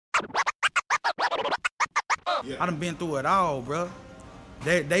I done been through it all, bro.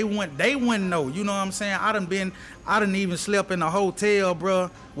 They wouldn't know. You know what I'm saying? I done even slept in a hotel, bro,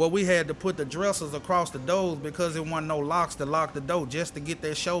 where we had to put the dressers across the doors because there wasn't no locks to lock the door just to get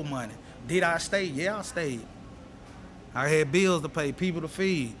that show money. Did I stay? Yeah, I stayed. I had bills to pay, people to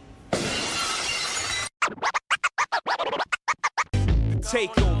feed.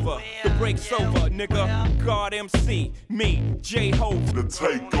 Takeover, the break's over, nigga. God MC, me, J-Hov. The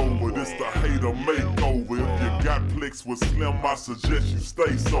takeover, this the hater makeover. If you got flicks with Slim, I suggest you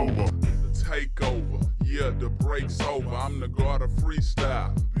stay sober. The takeover, yeah, the break's over. I'm the god of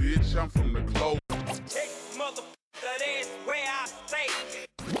freestyle, bitch. I'm from the clover.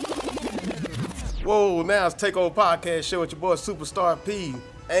 Whoa, now it's Takeover Podcast Show with your boy Superstar P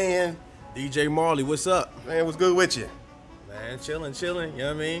and DJ Marley. What's up? Man, what's good with you? Man, chilling, you know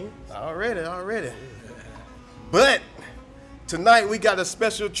what I mean? Already. But tonight we got a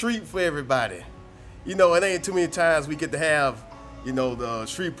special treat for everybody. You know, it ain't too many times we get to have, you know, the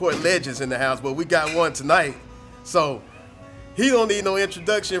Shreveport legends in the house, but we got one tonight. So he don't need no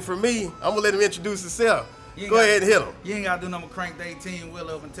introduction from me. I'm gonna let him introduce himself. Go ahead and hit him. You ain't gotta do nothing but crank the 18 wheel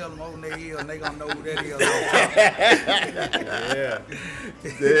up and tell them open their heel and they gonna know who that is. Yeah.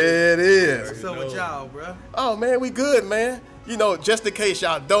 There it is. What's up with y'all, bro? Oh, man, we good, man. You know, just in case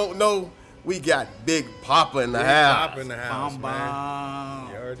y'all don't know, we got Big Papa in the house. Papa in the house, man.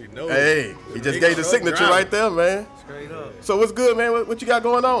 You already know. Hey, he just gave the signature right there, man. Straight up. So what's good, man? What you got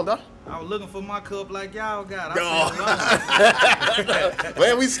going on, dog? I was looking for my cup like y'all got.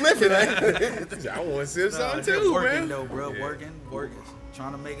 Man, we slipping, man. I want to sip something just too, working man. though, bro. Yeah. Working.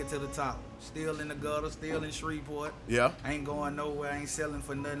 Trying to make it to the top. Still in the gutter, still in Shreveport. Yeah. Ain't going nowhere. Ain't selling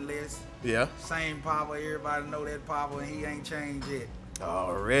for nothing less. Yeah. Same Papa. Everybody know that Papa, and he ain't changed yet.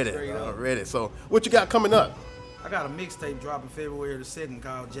 Already. So what you got coming up? I got a mixtape dropping February the 2nd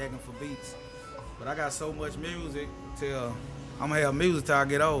called Jacking for Beats. But I got so much music till I'm gonna have music till I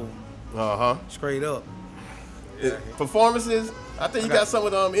get old. Straight up. Yeah. Performances? I think you got some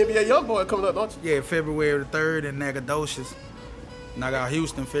with NBA Youngboy coming up, don't you? Yeah, February the 3rd in Nacogdoches. And I got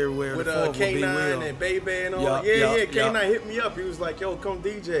Houston February with the 4th with K9 and Baby and all. K9 hit me up. He was like, yo, come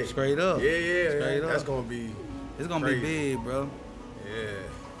DJ. Straight up. Yeah. Straight up. That's gonna be It's gonna crazy. be big, bro. Yeah.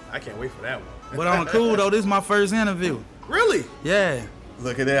 I can't wait for that one. But on the cool though, this is my first interview. Really? Yeah.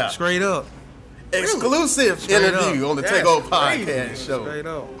 Look at that. Straight up. Exclusive interview on the Takeover Podcast Show. Straight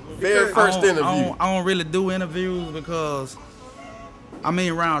up. Very first interview. I don't really do interviews because, I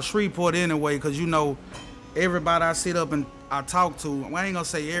mean, around Shreveport anyway, because, you know, everybody I sit up and I talk to, well, I ain't going to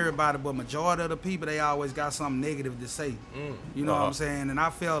say everybody, but majority of the people, they always got something negative to say. You know what I'm saying? And I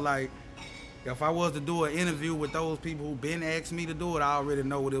felt like if I was to do an interview with those people who been asked me to do it, I already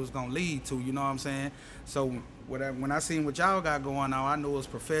know what it was going to lead to, you know what I'm saying? So when I seen what y'all got going on, I knew it was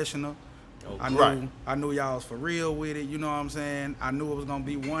professional. I knew y'all was for real with it, you know what I'm saying? I knew it was gonna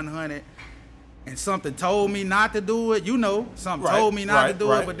be 100, and something told me not to do it, you know. Something told me not to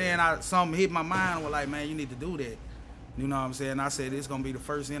do it, but then something hit my mind, was like, man, you need to do that. You know what I'm saying? I said, it's gonna be the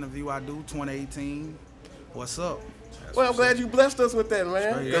first interview I do, 2018. What's up? Well, I'm glad you blessed us with that,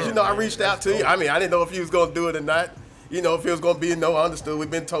 man. Because, you know, I reached out to you. I mean, I didn't know if you was gonna do it or not. You know, if it was gonna be a no, I understood.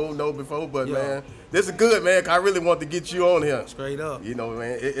 We've been told no before, but man, this is good, man. 'Cause I really want to get you on here. Straight up. You know,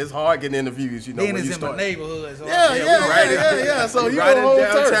 man, it's hard getting interviews. You know, then when it's you in start. my neighborhood. So Yeah. So you right know, in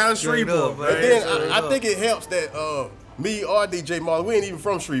downtown Shreveport. But then I think it helps that me or DJ Marley, we ain't even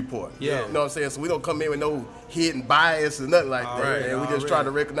from Shreveport. Yeah. You know what I'm saying? So we don't come in with no hidden bias or nothing like that. Man. We just try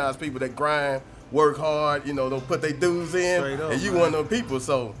to recognize people that grind, work hard, you know, don't put their dues in, and you one of them people,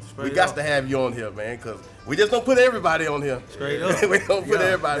 so we got to have you on here, man, because we just don't put everybody on here. Straight up. We don't put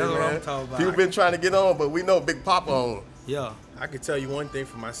everybody, that's man. What I'm talking about. People been trying to get on, but we know Big Papa on. Yeah. I can tell you one thing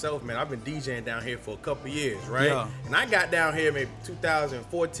for myself, man. I've been DJing down here for a couple years, right? Yeah. And I got down here maybe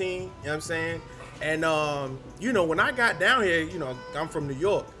 2014, you know what I'm saying? And, you know, when I got down here, you know, I'm from New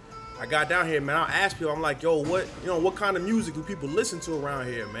York. I got down here, man. I asked people, I'm like, yo, what kind of music do people listen to around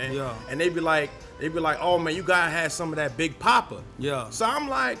here, man? Yeah. And they be like, oh man, you gotta have some of that Big Papa. Yeah. So I'm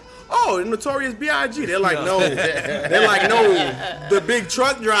like, oh, the Notorious B.I.G. They're like, no. They're like, no, the big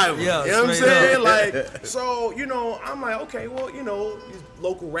truck driver. Yeah, you know what I'm saying? up. Like, so, you know, I'm like, okay, well, you know, he's a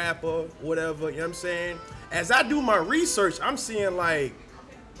local rapper, whatever, you know what I'm saying? As I do my research, I'm seeing like,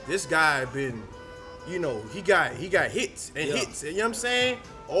 this guy been, you know, he got hits and hits, you know what I'm saying?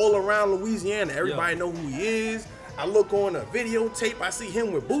 All around Louisiana, everybody know who he is. I look on a videotape, I see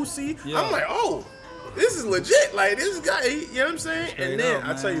him with Boosie. I'm like, oh, this is legit. Like, this guy, you know what I'm saying? Straight and then up,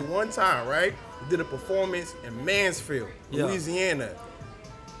 I tell you one time, right? We did a performance in Mansfield, Louisiana.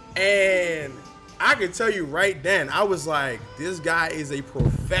 And I can tell you right then, I was like, this guy is a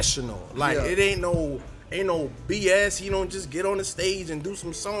professional. Like, it ain't no ain't no BS. He don't just get on the stage and do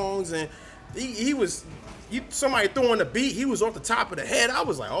some songs. And he was, somebody throwing the beat, he was off the top of the head. I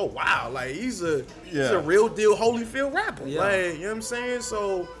was like, oh wow, like he's a real deal Holyfield rapper. Yeah. Like, you know what I'm saying?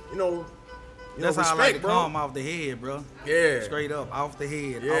 So, That's how I like to come off the head, bro. Yeah. Straight up, off the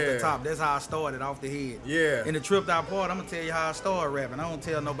head, off Yeah. the top. That's how I started, off the head. Yeah. In the Tripped Out part, I'm going to tell you how I started rapping. I don't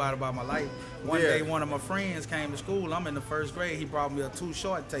tell nobody about my life. One Yeah. day, one of my friends came to school. I'm in the first grade. He brought me a Too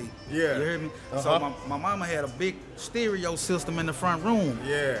Short tape. Yeah. You hear me? So my mama had a big stereo system in the front room.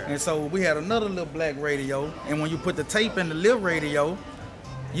 Yeah. And so we had another little black radio. And when you put the tape in the little radio,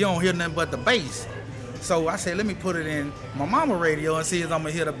 you don't hear nothing but the bass. So I said, let me put it in my mama radio and see if I'm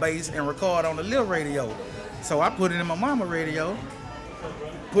gonna hear the bass and record on the little radio. So I put it in my mama radio,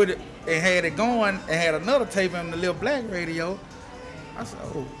 put it and had it going, and had another tape on the little black radio. I said,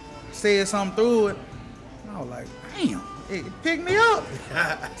 oh, said something through it. And I was like, damn, it picked me up.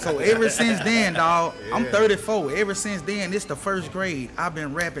 So ever since then, dog, I'm 34. Ever since then, it's the first grade. I've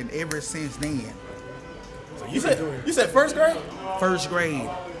been rapping ever since then. So You said first grade? First grade.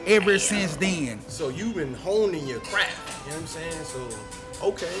 Ever since then. So you've been honing your craft. You know what I'm saying? So,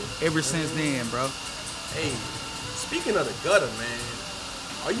 okay. Ever since then, bro. Hey, speaking of the gutter, man,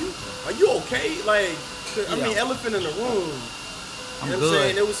 are you okay? Like, I mean, elephant in the room. I'm You know what I'm good.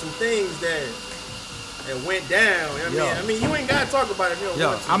 saying? There was some things that went down. You know what I mean, you ain't gotta talk about it if you don't Yeah,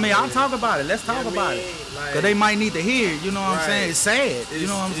 want to. I mean, I'll man. talk about it. Let's talk You know about what I it. mean? Like, Because they might need to hear it, you know what I'm saying? Right. It's sad, you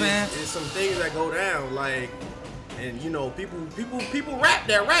know what I'm saying? It's some things that go down, like, and people rap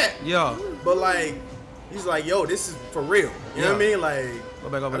that rap. Yeah. But like, he's like, yo, this is for real. You know what I Yeah. mean? Like, Go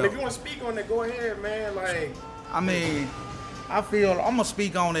back over I mean, there. if you want to speak on it, go ahead, man. Like, I mean, I feel, I'm going to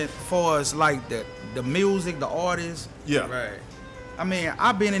speak on it for as like the music, the artists. Yeah. right. I mean,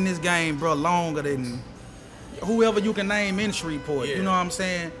 I've been in this game, bro, longer than whoever you can name in Shreveport. Yeah. You know what I'm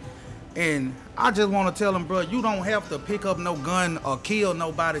saying? And I just want to tell them, bro, you don't have to pick up no gun or kill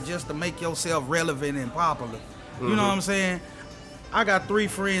nobody just to make yourself relevant and popular. You know what I'm saying? I got 3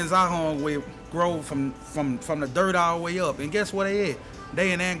 friends I hung with, grow from the dirt all the way up. And guess where they at?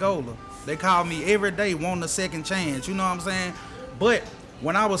 They in Angola. They call me every day wanting a second chance. You know what I'm saying? But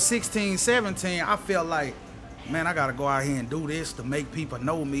when I was 16, 17, I felt like, man, I got to go out here and do this to make people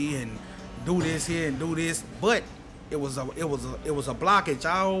know me and do this here and do this. But it was a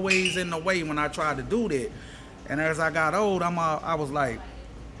blockage always in the way when I tried to do that. And as I got old, I was like,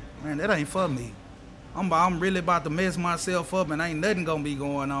 man, that ain't for me. I'm really about to mess myself up and ain't nothing gonna be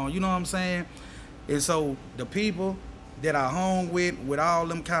going on. You know what I'm saying? And so the people that I hung with all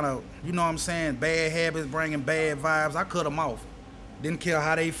them kind of, you know what I'm saying, bad habits, bringing bad vibes, I cut them off. Didn't care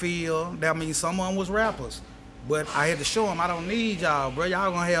how they feel. That means some of them was rappers. But I had to show them I don't need y'all, bro.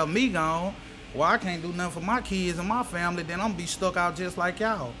 Y'all gonna have me gone. Well, I can't do nothing for my kids and my family, then I'm gonna be stuck out just like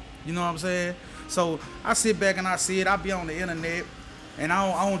y'all. You know what I'm saying? So I sit back and I see it. I be on the internet. And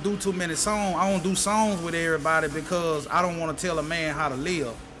I don't do too many songs. I don't do songs with everybody because I don't want to tell a man how to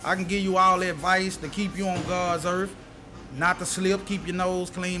live. I can give you all advice to keep you on God's earth, not to slip, keep your nose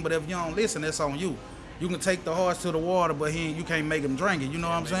clean. But if you don't listen, that's on you. You can take the horse to the water, but you can't make him drink it. You know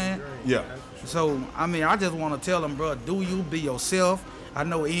what I'm saying? Yeah. So, I mean, I just want to tell him, bro, do you be yourself. I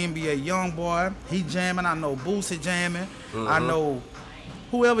know NBA Youngboy, he jamming. I know Boosie jamming. I know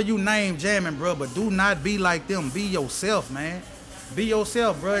whoever you name jamming, bro, but do not be like them. Be yourself, man. Be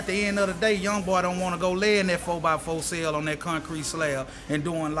yourself, bro. At the end of the day, young boy don't want to go lay in that 4x4 cell on that concrete slab and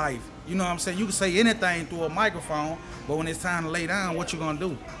doing life. You know what I'm saying? You can say anything through a microphone, but when it's time to lay down, what you gonna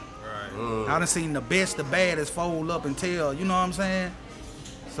do? Right. I done seen the best, the baddest fold up and tell. You know what I'm saying?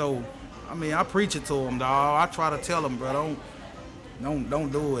 So, I mean, I preach it to them, dog. I try to tell them, bro,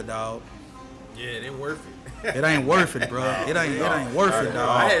 don't do it, dog. Yeah, it ain't worth it. It ain't worth it, bro. It ain't worth it, I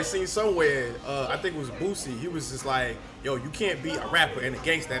dog. had seen somewhere, I think it was Boosie. He was just like, "Yo, you can't be a rapper and a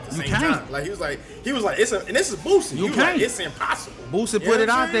gangster at the same can't. time." Like he was like, and this is Boosie. You He was can't. Like, it's impossible. Boosie You put know it what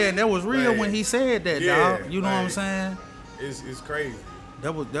I'm out there, and that was real Like, when he said that, yeah, dog. You know what I'm like, saying? It's crazy.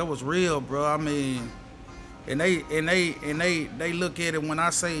 That was real, bro. I mean, and they look at it when I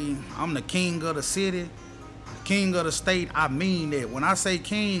say I'm the king of the city, king of the state. I mean that. When I say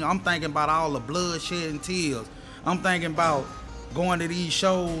king, I'm thinking about all the bloodshed and tears. I'm thinking about going to these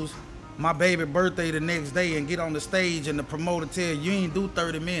shows, my baby birthday the next day, and get on the stage and the promoter tell you ain't do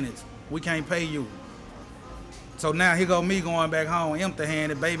 30 minutes. We can't pay you. So now here go me going back home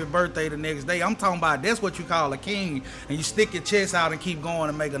empty-handed, baby birthday the next day. I'm talking about that's what you call a king, and you stick your chest out and keep going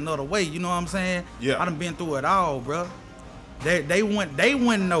and make another way. You know what I'm saying? Yeah. I done been through it all, bro. They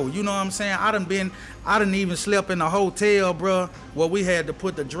wouldn't know. You know what I'm saying? I done even slept in a hotel, bro, where we had to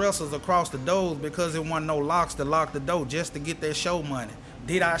put the dressers across the doors because there wasn't no locks to lock the door just to get that show money.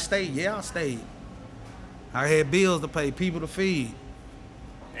 Did I stay? Yeah, I stayed. I had bills to pay, people to feed.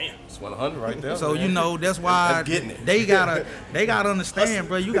 Damn. It's 100 right there. So man. you know that's why That's getting it. they gotta understand,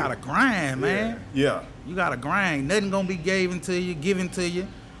 bro. You gotta grind, man. Yeah. You gotta grind. Nothing gonna be given to you.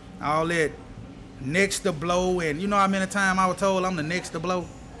 All that next to blow, and you know how many times I was told I'm the next to blow.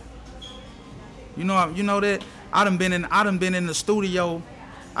 You know that I done been in the studio.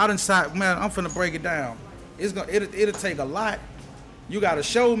 I done sat, man. I'm finna break it down. It'll take a lot. You gotta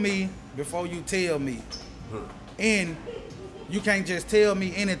show me before you tell me, and you can't just tell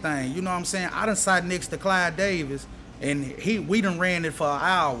me anything. You know what I'm saying? I done sat next to Clyde Davis, and we done ran it for an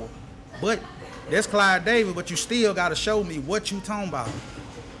hour. But that's Clyde Davis, but you still gotta show me what you talking about.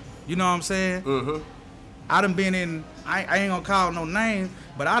 You know what I'm saying? Mm-hmm. I done been in, I ain't gonna call no names,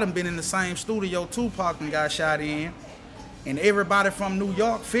 but I done been in the same studio Tupac and got shot in, and everybody from New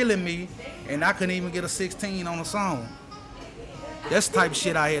York feeling me, and I couldn't even get a 16 on a song. That's the type of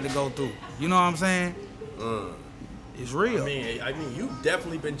shit I had to go through. You know what I'm saying? It's real. I mean, you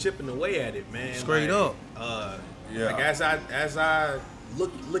definitely been chipping away at it, man. Straight up. Yeah. Like as I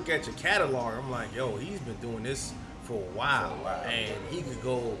look at your catalog, I'm like, yo, he's been doing this for a while, and he could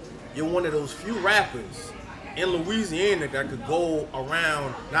go. You're one of those few rappers in Louisiana that could go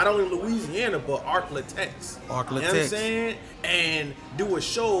around not only Louisiana but Ark-La-Tex. You know what I'm Ark-La-Tex. saying? And do a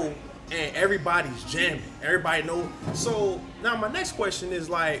show, and everybody's jamming. Everybody know. So now my next question is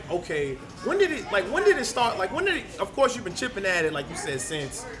like, okay, when did it start? Like when did it? Of course, you've been chipping at it, like you said,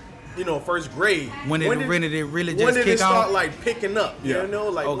 since first grade. When did it really just when kick did it start off? like picking up? Yeah. You know,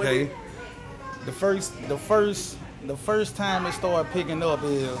 like when Okay. did- The first time it started picking up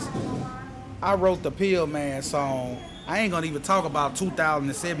is I wrote the Pill Man song. I ain't gonna even talk about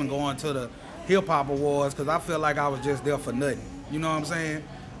 2007 going to the Hip Hop Awards because I feel like I was just there for nothing. You know what I'm saying?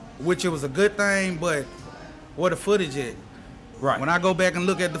 Which it was a good thing, but where the footage at? Right. When I go back and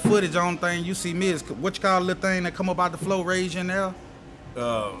look at the footage, the only thing you see me is what you call the little thing that come up out the flow, raise in there?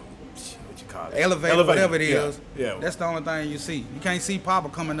 What you call it? Elevator, whatever it is. Yeah. That's the only thing you see. You can't see Papa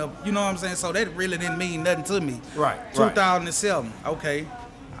coming up. You know what I'm saying? So that really didn't mean nothing to me. Right. 2007. Okay.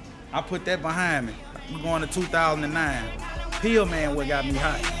 I put that behind me. We're going to 2009. Pill Man what got me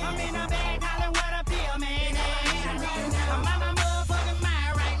hot.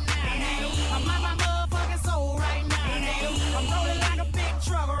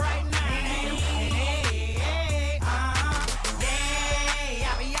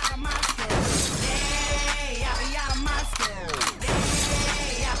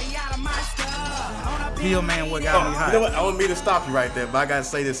 Pill Man what got me hot. You know what? I want me to stop you right there, but I gotta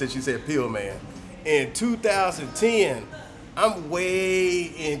say this since you said Pill Man. In 2010, I'm way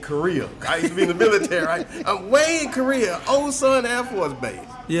in Korea. I used to be in the military, right? I'm way in Korea, Osan Air Force Base.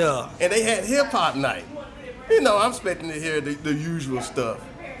 Yeah. And they had hip hop night. You know, I'm expecting to hear the usual stuff.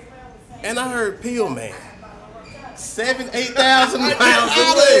 And I heard Pill Man. 8,000 miles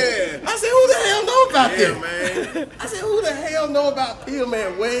away. I said, who the hell know about this? man. I said, who the hell know about Pill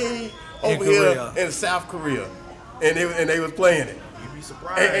Man way over Korea. here in South Korea? And they was playing it. You'd be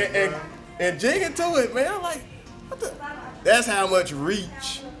surprised. And jigging to it, man. I'm like, what the? That's how much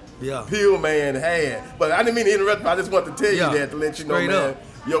reach Yeah. Pill Man had. But I didn't mean to interrupt, but I just want to tell Yeah. you that to let you know, Straight man,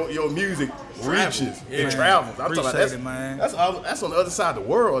 up. your music reaches Yeah. and travels. I'm talking about Appreciate it, man. that's on the other side of the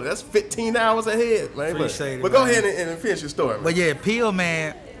world. That's 15 hours ahead, man. Appreciate it, but go man. ahead and finish your story, man. But yeah, Pill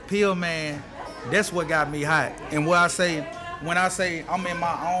Man, that's what got me hot. And when I say I'm in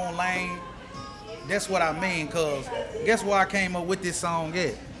my own lane, that's what I mean, cause guess where I came up with this song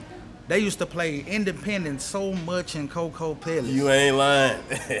at? They used to play Independent so much in Cocoa Palace. You ain't lying.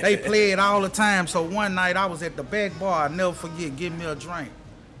 They play it all the time. So one night I was at the back bar, I'll never forget, give me a drink.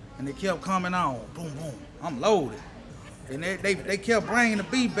 And they kept coming on, boom, boom, I'm loaded. And they kept bringing the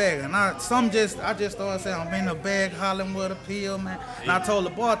beat back. And I just started saying, I'm in the bag hollering with a Pill Man. And I told the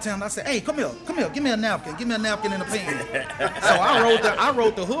bartender, I said, hey, come here, give me a napkin and a pen. So I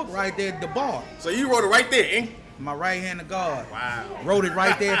wrote the hook right there at the bar. So you wrote it right there, ain't? My right-handed guard. Wow. Wrote it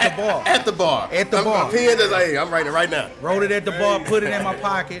right there at the bar. At the bar. At the bar. My pen is like, hey, I'm writing it right now. Wrote it at the bar, put it in my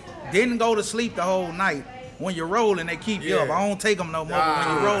pocket. Didn't go to sleep the whole night. When you're rolling, they keep you up. I don't take them no more, but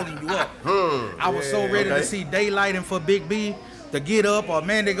when you're rolling, you up. I was so ready to see daylight and for Big B to get up, or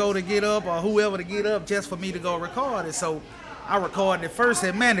Mandigo to get up, or whoever to get up just for me to go record it. So I recorded it first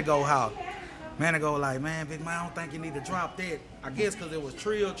at Mandigo house. Mandigo like, man, Big Man, I don't think you need to drop that. I guess because it was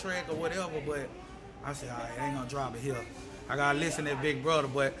Trill track or whatever, but I said, all right, I ain't gonna drop it here. I gotta listen to Big Brother,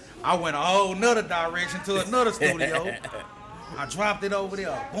 but I went a whole nother direction to another studio. I dropped it over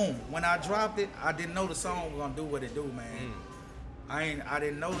there. Boom. When I dropped it, I didn't know the song was gonna do what it do, man. I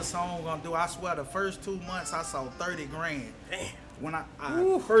didn't know the song was gonna do. I swear the first 2 months I saw 30 grand. Damn. When I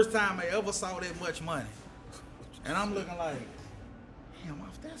first time I ever saw that much money. And I'm looking like, damn,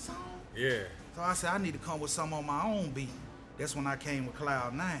 off that song? Yeah. So I said, I need to come with some on my own beat. That's when I came with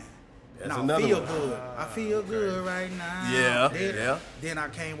Cloud 9. That's Now, another feel one. good. I feel good right now. Yeah, Then, yeah. Then I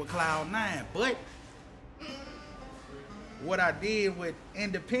came with Cloud 9. But what I did with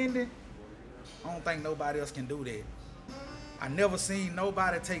Independent, I don't think nobody else can do that. I never seen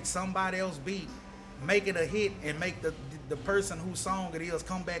nobody take somebody else's beat, make it a hit, and make the person whose song it is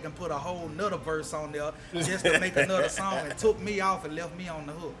come back and put a whole nother verse on there just to make another song. It took me off and left me on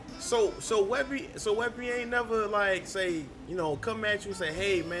the hook. So Weppy ain't never like say, you know, come at you and say,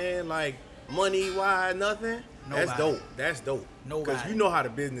 hey man, like money, why nothing? Nobody. That's dope. That's dope. Nobody. Because you know how the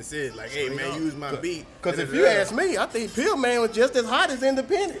business is. Like, hey man, use my beat. Because if you ask me, I think Pillman was just as hot as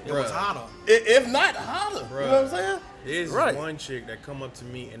Independent. It was hotter. If not hotter. You know what I'm saying? There's Right. one chick that come up to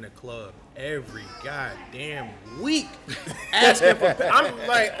me in the club every goddamn week asking for. I'm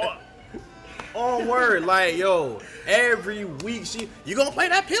like, on word, like, yo, every week you gonna play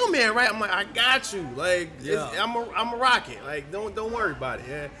that Pillman, right? I'm like, I got you. Like, Yeah. I'm a rocket. Like, don't worry about it.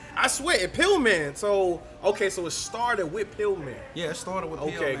 Yeah, I swear, it Pillman. So okay, so it started with Pillman. Yeah, it started with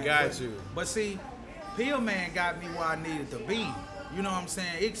Okay, Pillman. got but, you. But see, Pillman got me where I needed to be. You know what I'm saying?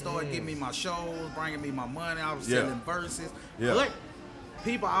 It started giving me my shows, bringing me my money. I was Yeah. selling verses. Yeah. But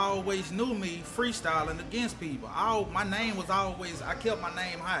people always knew me freestyling against people. My name was always, I kept my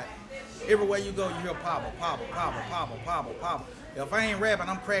name high. Everywhere you go, you hear Papa, Papa, Papa, Papa, Papa, Papa. If I ain't rapping,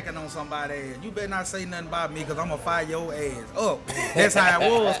 I'm cracking on somebody's ass. You better not say nothing about me because I'm going to fire your ass up. That's how it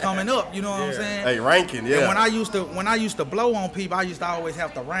was coming up. You know what I'm saying? Hey, ranking, yeah. And when I used to blow on people, I used to always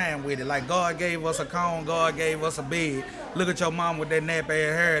have to rhyme with it. Like God gave us a comb, God gave us a bed. Look at your mom with that nappy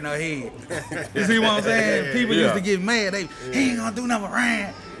ass hair in her head. You see what I'm saying? People used to get mad. He ain't gonna do nothing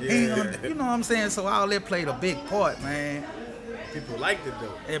rhyme. He ain't gonna, you know what I'm saying? So all that played a big part, man. People liked it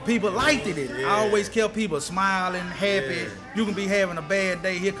though. And people liked it. Yeah. I always kept people smiling, happy. Yeah. You can be having a bad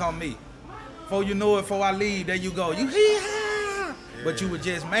day, here come me. Before you know it, before I leave, there you go. You here? But you were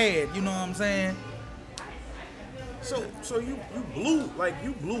just mad, you know what I'm saying? So you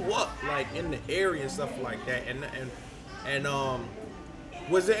blew up like in the area and stuff like that, and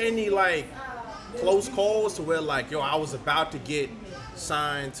was there any like close calls to where like, yo, I was about to get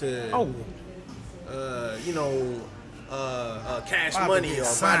signed to Cash About to Money get or about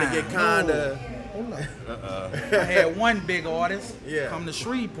to signed. get kinda I had one big artist Yeah. come to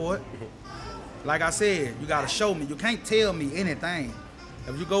Shreveport. Like I said, you gotta show me. You can't tell me anything.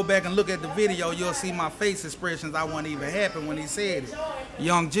 If you go back and look at the video, you'll see my face expressions. I wasn't even happy when he said it.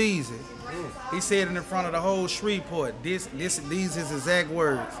 Young Jeezy. He said it in front of the whole Shreveport. These his exact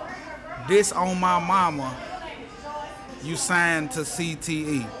words. This on my mama, you signed to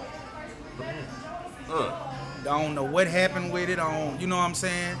CTE. I don't know what happened with it. You know what I'm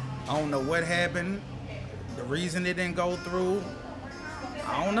saying? I don't know what happened. The reason it didn't go through,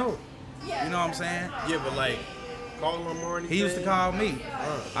 I don't know. You know what I'm saying? yeah, but like call him or anything. He used to call me.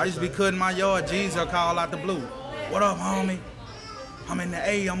 I used to be cutting my yard. Jeezy will call out the blue. What up, homie? I'm in the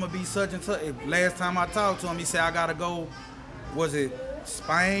A. I'm gonna be such and such. Last time I talked to him, he said I gotta go. Was it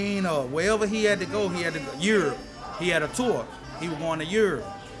Spain or wherever he had to go? He had to go Europe. He had a tour. He was going to Europe.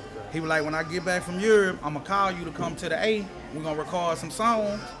 He was like, when I get back from Europe, I'm gonna call you to come to the A. We're gonna record some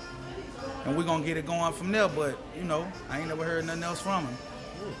songs, and we're gonna get it going from there. But you know, I ain't never heard nothing else from him.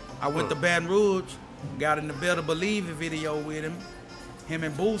 I went to Baton Rouge, got in the Better Believe It video with him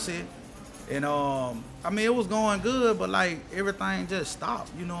and Boosie, and I mean it was going good, but like everything just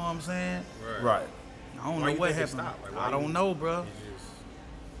stopped. You know what I'm saying? Right. I don't Why know you what think it happened. stopped? Like, why I you- don't know, bro.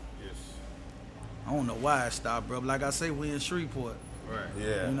 Just I don't know why it stopped, bro. But like I say, we in Shreveport. right.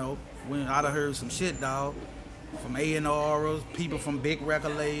 Yeah. You know, I done heard some shit, dog, from A&Rs, people from big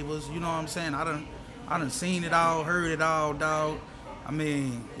record labels. You know what I'm saying? I done seen it all, heard it all, dog. I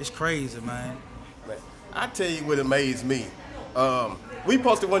mean, it's crazy, man. Man, I tell you what amazed me. We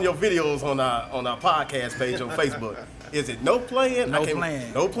posted one of your videos on our podcast page on Facebook. Is it No Playing? No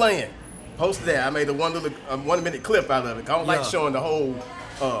Playing. No Playing. Posted that. I made a 1 minute clip out of it. I don't like Yeah. showing the whole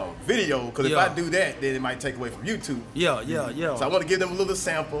video because if Yeah. I do that, then it might take away from YouTube. Yeah. So I want to give them a little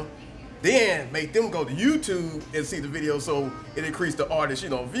sample, then make them go to YouTube and see the video so it increase the artist,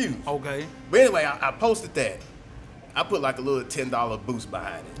 views. Okay. But anyway, I posted that. I put like a little $10 boost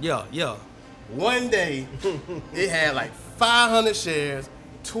behind it. Yeah. One day, it had like 500 shares,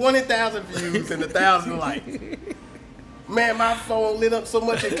 20,000 views, and 1,000 likes. Man, my phone lit up so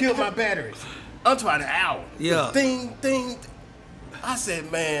much it killed my batteries. I'm trying an hour. Yeah. Ding, ding. I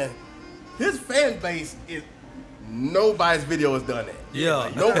said, man, his fan base is nobody's video has done that. Yeah.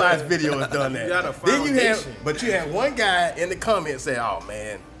 Like, nobody's video has done that. You got a Then you foundation. had one guy in the comments say, "Oh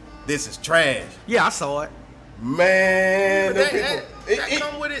man, this is trash." Yeah, I saw it. Man, them That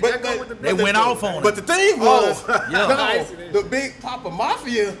come with it. but- That come with the They went off on But the thing was, Yeah. the Big Papa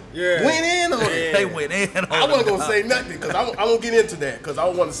Mafia Yeah. went in on it. They went in on I wasn't it, gonna dog. say nothing because I won't get into that because I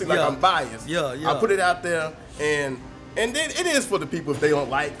don't want to seem like Yeah. I'm biased. Yeah, yeah. I put it out there, and then it is for the people if they don't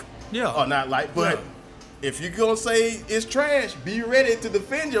like, Yeah. or not like. But if you're gonna say it's trash, be ready to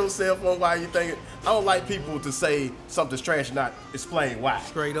defend yourself on why you think it. I don't like people to say something's trash and not explain why.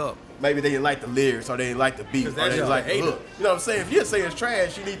 Straight up. Maybe they didn't like the lyrics or they didn't like the beat or 'Cause they that's didn't just like a the hater. hook. You know what I'm saying? If you say it's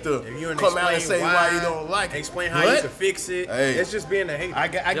trash, you need to If you come out and say why you don't like it. Explain how But you can fix it. Hey. It's just being a hater. I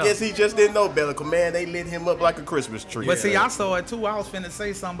guess he just didn't know better. Cause man, they lit him up like a Christmas tree. But see, I saw it too. I was finna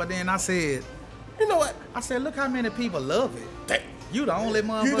say something, but then I said, you know what? I said, look how many people love it. Damn. You the only You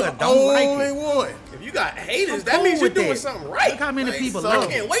motherfucker the that don't like only it. one. If you got haters, I'm that cool means you're with doing that. something right. Look how many people so love I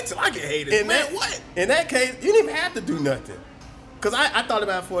it. can't wait till I get haters. Man, what? In that case, you didn't even have to do nothing. Cause I thought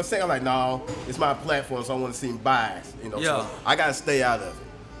about it for a second. I'm like, no, it's my platform, so I want to seem biased. You know, Yeah. so I gotta stay out of it.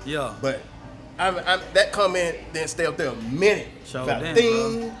 Yeah. But that comment didn't stay up there a minute. Sure About didn't,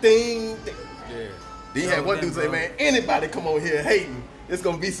 ding, ding, ding. Yeah. Then you had Sure one dude didn't, say, bro. man, anybody come on here hating, it's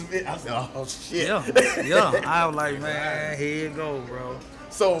gonna be some. I said, oh shit. Yeah. Yeah. I was like, man, here you go, bro.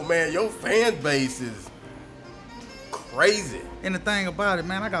 So man, your fan base is crazy. And the thing about it,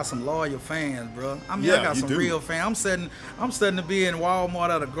 man, I got some loyal fans, bro. I mean, Yeah, I got you some do. real fans. I'm starting to be in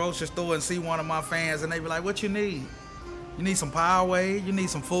Walmart or the grocery store and see one of my fans, and they be like, "What you need? You need some Powerade? You need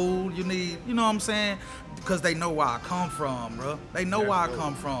some food? You need, you know what I'm saying? Because they know where I come from, bro. They know where I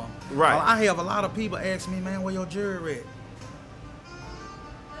come from. Right. I have a lot of people ask me, man, where your jewelry at?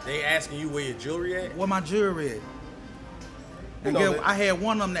 They asking you where your jewelry at? Where my jewelry at? And You know that- I had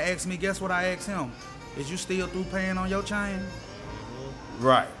one of them to ask me. Guess what I asked him? Is you still through paying on your chain?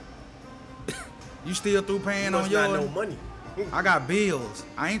 Right. You still through You paying on must yours? not know money. I got bills.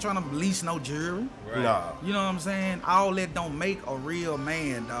 I ain't trying to lease no jewelry. Right. Nah. You know what I'm saying? All that don't make a real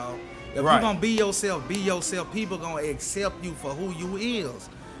man, dog. If Right. you gonna be yourself, people gonna accept you for who you is.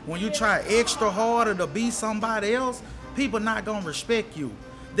 When you try extra harder to be somebody else, people not gonna respect you.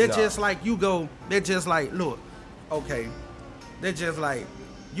 They're Nah. just like you go, they're just like, look, okay. They're just like,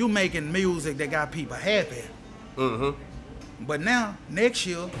 you making music that got people happy. Mm-hmm. But now, next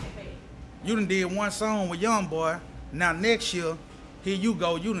year, you done did one song with Young Boy. Now next year, here you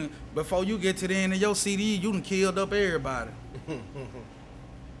go. You done, before you get to the end of your CD, you done killed up everybody.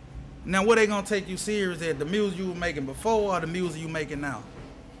 Now what they gonna take you serious at? The music you were making before or the music you making now?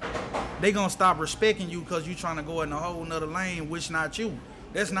 They gonna stop respecting you because you trying to go in a whole nother lane, which not you.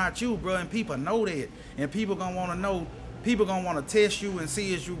 That's not you, bro. And people know that. And people gonna wanna know, people gonna wanna test you and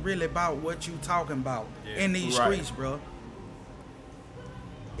see is you really about what you talking about in these Right. streets, bro.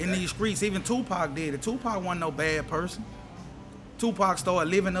 In these streets, even Tupac did it. Tupac wasn't no bad person. Tupac started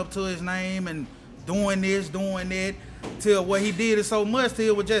living up to his name and doing this, doing that, till what he did is so much till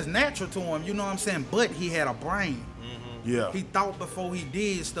it was just natural to him. You know what I'm saying? But he had a brain. Yeah. He thought before he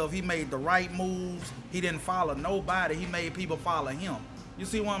did stuff. He made the right moves. He didn't follow nobody. He made people follow him. You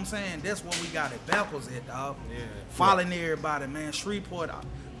see what I'm saying? That's what we got it backwards at, dog. Yeah. Following everybody, man. Shreveport,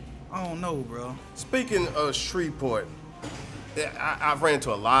 I don't know, bro. Speaking of Shreveport, I've ran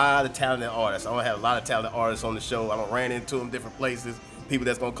into a lot of talented artists. I don't have a lot of talented artists on the show. I don't ran into them different places. People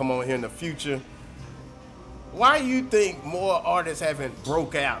that's gonna come on here in the future. Why do you think more artists haven't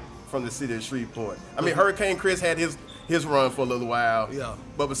broke out from the city of Shreveport? I mean, Hurricane Chris had his run for a little while. Yeah.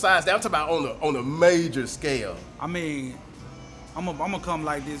 But besides that, I'm talking about on a major scale. I mean, I'm gonna come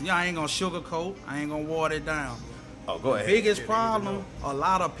like this. Yeah, I ain't gonna sugarcoat. I ain't gonna water it down. Oh, go ahead. Biggest problem, a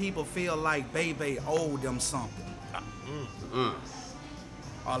lot of people feel like Bebe owed them something.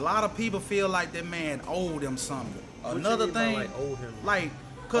 A lot of people feel like that man owed them something. Another mean by, thing, like, owed him?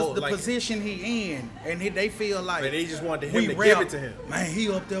 cause Oh, the like- position he in, and they feel like But they just wanted him we to give rap, it to him. Man,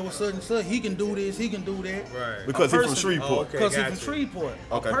 he up there with such and such. He can do this. He can do that. Right. Because A he's from person- Shreveport. Oh, okay. Because he's got from you. Shreveport.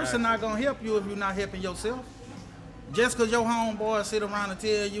 Okay. A person not gonna help you if you're not helping yourself. Just because your homeboy sit around and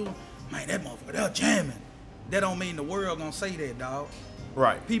tell you, man, that motherfucker, they're jamming. That don't mean the world gonna say that, dog.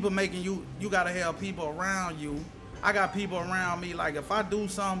 Right. People making you gotta have people around you. I got people around me, like if I do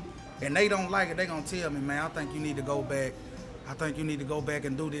something and they don't like it, they gonna tell me, man, I think you need to go back. I think you need to go back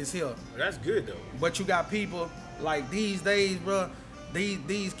and do this here. That's good though. But you got people like these days, bro.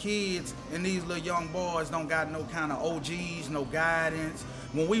 These kids and these little young boys don't got no kind of OGs, no guidance.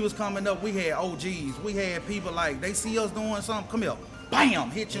 When we was coming up, we had OGs. We had people like they see us doing something, come here,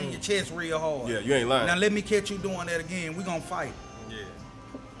 bam, hit you in your chest real hard. Yeah, you ain't lying. Now let me catch you doing that again. We gonna fight. Yeah.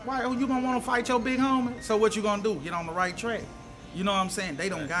 Why you gonna want to fight your big homie? So what you gonna do? Get on the right track. You know what I'm saying? They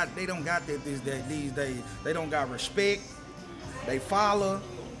don't got that these days. They don't got respect. They follow,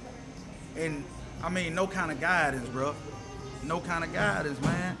 and I mean, no kind of guidance, bro. No kind of guidance,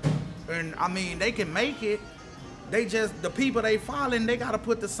 man. And I mean, they can make it. They just, the people they following, they gotta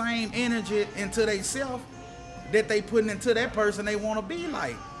put the same energy into themselves that they putting into that person they wanna be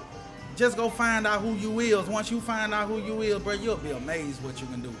like. Just go find out who you is. Once you find out who you is, bro, you'll be amazed what you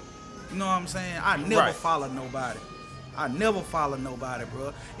can do. You know what I'm saying? I never follow nobody. I never follow nobody,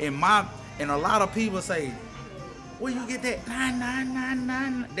 bro. And a lot of people say, where you get that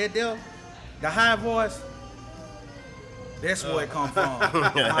 999? The high voice. That's where it come from.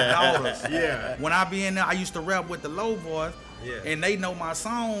 My daughters. Yeah. When I be in there, I used to rap with the low voice. Yeah. And they know my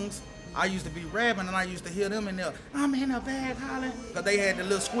songs. I used to be rapping and I used to hear them in there, I'm in a bag hollering. Because they had the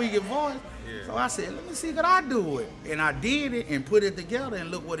little squeaky voice. Yeah. So I said, let me see could I do it. And I did it and put it together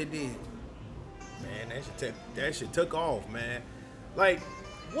and look what it did. Man, that shit took off, man. Like,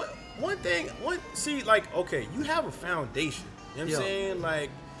 okay, you have a foundation. You know what I'm saying? Like,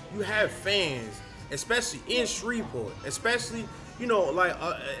 you have fans, especially in Shreveport, especially, you know, like,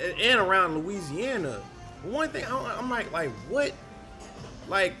 and around Louisiana. One thing, I'm like, what?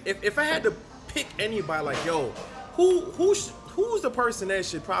 Like, if I had to pick anybody, like, yo, who's the person that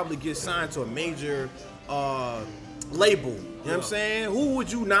should probably get signed to a major label? You know what I'm saying? Who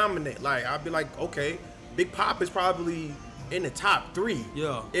would you nominate? Like, I'd be like, okay, Big Pop is probably in the top 3,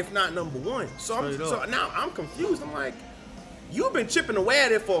 if not number 1. So now I'm confused. I'm like, you've been chipping away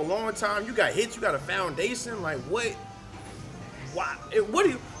at it for a long time. You got hits. You got a foundation. Like, what?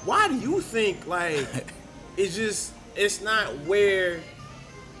 Why do you think like it's not where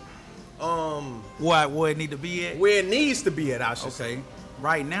where it need to be at? Where it needs to be at, I should say.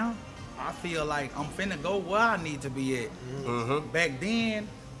 Right now, I feel like I'm finna go where I need to be at. Mm-hmm. Back then,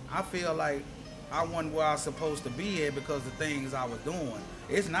 I feel like I wasn't where I was supposed to be at because of the things I was doing.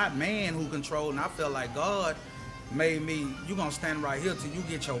 It's not man who controlled, and I felt like God made me, you gonna stand right here till you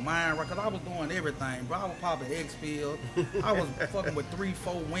get your mind right, because I was doing everything, bro. I was popping X-Pill. I was fucking with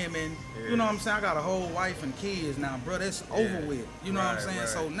 3-4 women. Yeah. You know what I'm saying? I got a whole wife and kids now, bro. That's over with. You know what I'm saying? Right.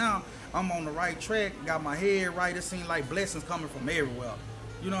 So now I'm on the right track, got my head right. It seems like blessings coming from everywhere.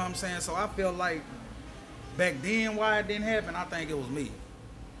 You know what I'm saying? So I feel like back then why it didn't happen, I think it was me.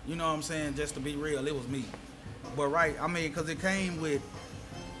 You know what I'm saying? Just to be real, it was me. But because it came with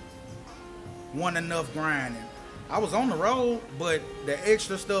one enough grinding. I was on the road, but the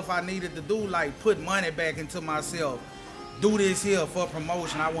extra stuff I needed to do, like put money back into myself, do this here for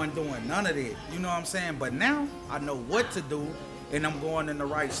promotion, I wasn't doing none of that. You know what I'm saying? But now I know what to do, and I'm going in the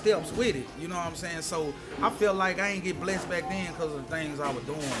right steps with it. You know what I'm saying? So I feel like I ain't get blessed back then because of the things I was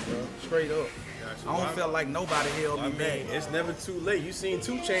doing, bro. Straight up. I don't feel like nobody held me back. It's never too late. You seen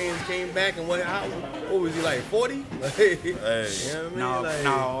 2 Chainz came back and what was he like, 40? Hey. You know what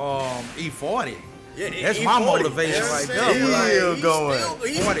I mean? E40. Yeah, that's E40. my motivation right there. He's going.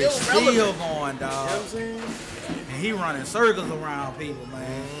 40 still going, dog. You know what I'm saying? And he running circles around people,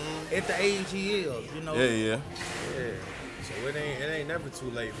 man. At the age he is, you know. Yeah. So it ain't never too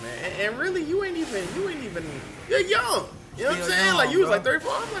late, man. And really, you ain't even. You're young. You know what I'm saying? Young, like you was bro. like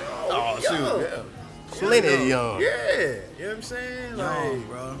 34. I'm like, young. Shoot, yeah. Plenty young. Yeah. You know what I'm saying? Young,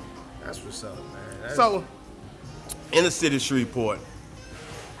 bro. That's what's up, man. So, in the city of Shreveport,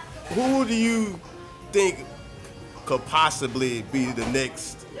 who do you think could possibly be the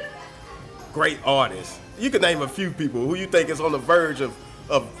next great artist? You can name a few people who you think is on the verge of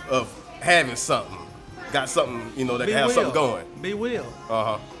having something. Got something, you know, that can have something going. Be Will.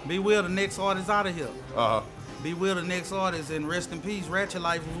 Be Will, the next artist out of here. Be Will, the next artist, and rest in peace, Ratchet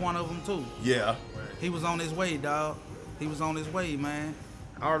Life was one of them too. Yeah. He was on his way, dog. He was on his way, man.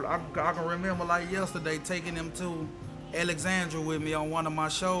 I can remember like yesterday taking him to Alexandria with me on one of my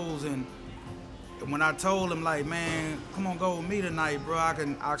shows, and when I told him like, man, come on, go with me tonight, bro,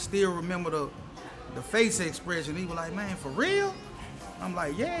 I still remember the face expression. He was like, man, for real? I'm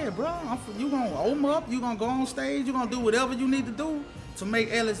like, yeah, bro. You gonna open up? You gonna go on stage? You gonna do whatever you need to do to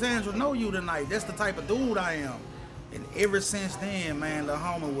make Alexandria know you tonight? That's the type of dude I am. And ever since then, man, Lil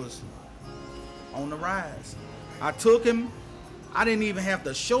Homie was on the rise. I took him. I didn't even have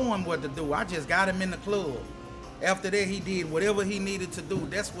to show him what to do. I just got him in the club. After that, he did whatever he needed to do.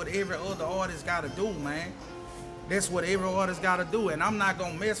 That's what every other artist got to do, man. That's what every artist got to do. And I'm not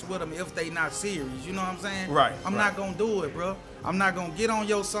going to mess with them if they not serious. You know what I'm saying? Right. I'm not going to do it, bro. I'm not going to get on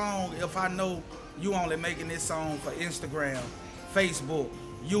your song if I know you only making this song for Instagram, Facebook,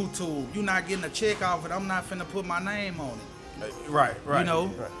 YouTube. You not getting a check off it. I'm not finna put my name on it. Right. You know?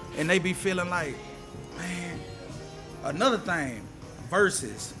 Right. And they be feeling like, man, another thing,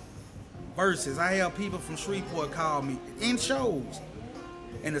 verses. I have people from Shreveport call me in shows.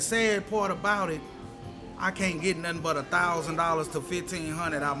 And the sad part about it, I can't get nothing but $1,000 to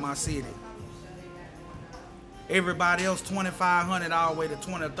 $1,500 out my city. Everybody else 2,500 all the way to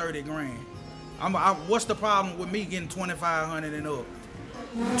 20 or 30 grand. What's the problem with me getting 2,500 and up?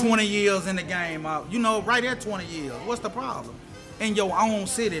 20 years in the game, you know, right at 20 years. What's the problem? In your own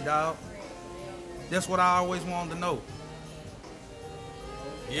city, dog. That's what I always wanted to know.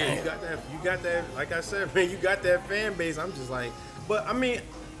 Yeah, you got that. Like I said, man, you got that fan base. I'm just like, but I mean,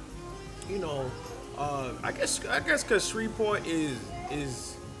 you know, I guess because Shreveport is,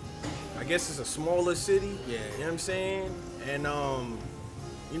 I guess it's a smaller city. Yeah. You know what I'm saying? And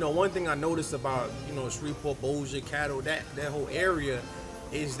you know, one thing I noticed about, you know, Shreveport, Bossier, Cattle, that whole area,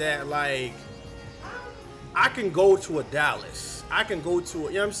 is that like I can go to a Dallas, I can go to, you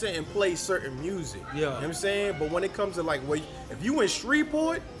know what I'm saying, and play certain music. Yeah. You know what I'm saying? But when it comes to like, if you in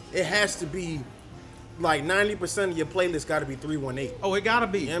Shreveport, it has to be like 90% of your playlist got to be 318. Oh, it gotta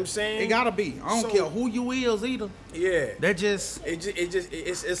be. You know what I'm saying? It gotta be. I don't care who you is either. Yeah. That just.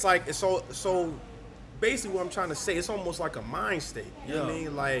 It's like, it's so basically what I'm trying to say, it's almost like a mind state. You know what I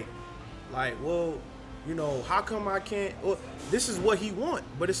mean? Like, well, you know, how come I can't? Well, this is what he want,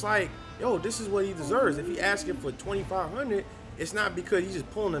 but it's like, yo, this is what he deserves. If he asking for 2,500, it's not because he's just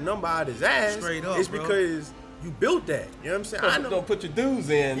pulling a number out of his ass. Straight up, it's bro. because you built that. You know what I'm saying? I know. Don't put your dues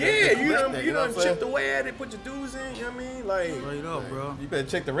in. Yeah, you know what I'm saying? chipped away at it, put your dues in. You know what I mean? Like, Straight up, bro. You better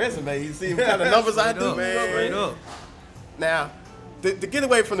check the resume. You see what kind of numbers I do, man. Straight up. Now, to get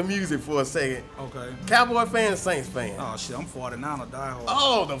away from the music for a second, Okay. Cowboy fan, Saints fan. Oh shit, I'm 49er diehard.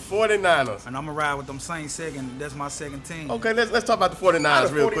 Oh, the 49ers. And I'm gonna ride with them Saints second. That's my second team. Okay, let's talk about the 49ers How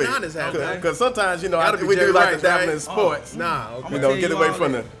the real quick. 49ers have, man? Because sometimes, you know, Gotta be we do Jerry like to Rice, dabble right? in sports. nah, okay. I'ma You know, tell get you away all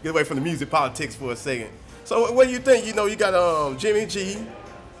from that. the music politics for a second. So what do you think? You know, you got Jimmy G.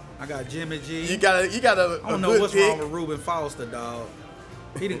 I got Jimmy G. You got a I don't know good what's pick. wrong with Reuben Foster, dog.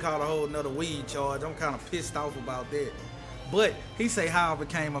 He done caught a whole nother weed charge. I'm kind of pissed off about that. But he say how I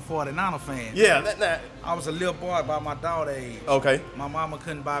became a 49er fan. Yeah, I was a little boy about my daughter age. okay. My mama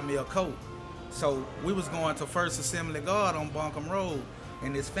couldn't buy me a coat. So we was going to First Assembly God on Buncombe Road.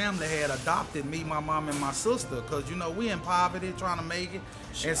 And his family had adopted me, my mom, and my sister. Because, you know, we in poverty trying to make it.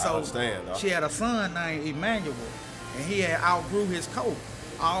 And so understand, dog. she had a son named Emmanuel. And he had outgrew his coat.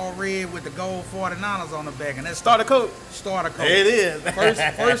 All red with the gold 49ers on the back. And that's Starter coat. starter coat. There it is.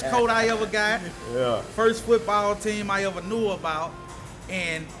 First coat I ever got. Yeah. First football team I ever knew about.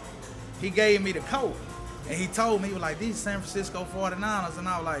 And he gave me the coat. And he told me, he was like, these San Francisco 49ers. And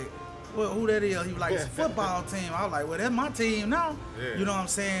I was like, well, who that is? He was like, it's a football team. I was like, well, that's my team now. Yeah. You know what I'm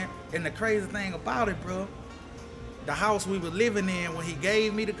saying? And the crazy thing about it, bro, the house we were living in when he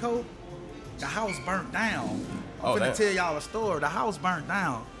gave me the coat, the house burnt down. I'm finna tell y'all a story. The house burnt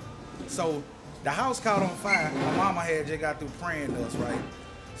down. So the house caught on fire. My mama had just got through praying to us, right?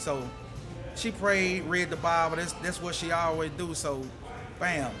 So she prayed, read the Bible. That's what she always do. So,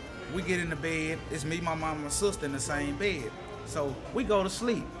 bam, we get in the bed. It's me, my mama, and my sister in the same bed. So we go to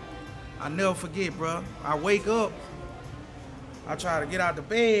sleep. I never forget, bro. I wake up. I try to get out the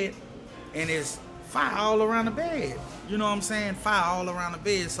bed, and it's fire all around the bed. You know what I'm saying? Fire all around the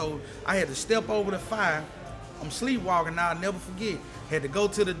bed. So I had to step over the fire. I'm sleepwalking now, I'll never forget. Had to go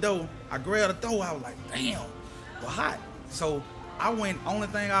to the door. I grabbed the door, I was like, damn, well hot. So I went, only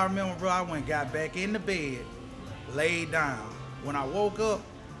thing I remember, bro, I went, got back in the bed, laid down. When I woke up,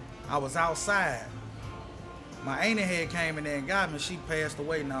 I was outside. My auntie had came in there and got me. She passed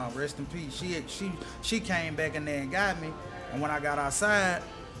away now, rest in peace. She came back in there and got me. And when I got outside,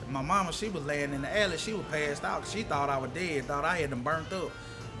 my mama, she was laying in the alley. She was passed out. She thought I was dead, thought I had them burnt up.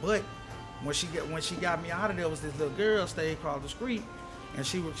 But when she got me out of there, was this little girl stayed across the street, and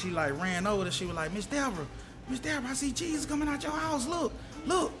she like ran over there. She was like, Miss Deborah, I see Jesus coming out your house.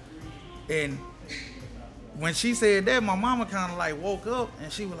 Look. And when she said that, my mama kind of like woke up,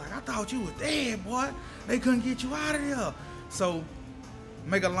 and she was like, I thought you was dead, boy. They couldn't get you out of there. So,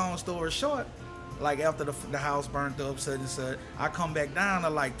 make a long story short, like after the house burnt up, such and such, I come back down to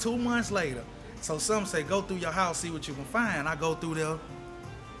like 2 months later. So some say, go through your house, see what you can find. I go through there.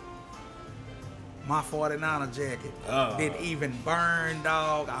 My 49er jacket didn't even burn,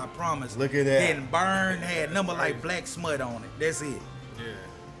 dog. I promise. Look at that. Didn't burn. Had number like black smut on it. That's it. Yeah.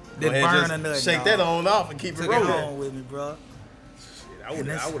 Didn't burn or nothing. Shake dog. that on off and keep Took it it rolling. home with me, bro. Shit, I would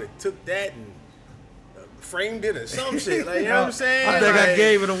that's- have took that and framed it or some shit. Like, you know what I'm saying? I think I Like,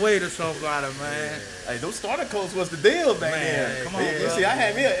 gave it away to somebody, man. Hey, those starter coats was the deal back then. come on, You bro. see, I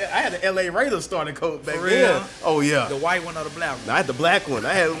had an LA Raiders starter coat back For then. real? Oh yeah. The white one or the black one? I had the black one.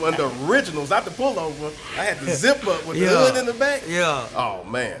 I had one of the originals, not the pullover. I had the zip up with the Yeah. hood in the back. Yeah. Oh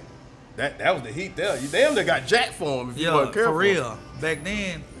man, that was the heat there. You damn near got jacked for them if you Yeah, weren't careful. for real. Back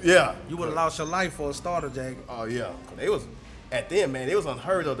then, Yeah. you would have lost your life for a starter jacket. Oh yeah. They was at then, man. It was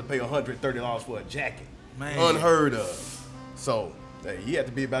unheard of to pay $130 for a jacket. Man. Unheard of. So, hey, you have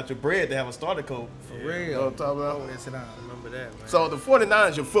to be about your bread to have a starter coach. For You know real. what I'm talking about? Oh, that's it. I remember that, man. So, the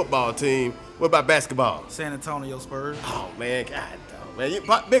 49ers your football team. What about basketball? San Antonio Spurs. Oh, man. God, dog,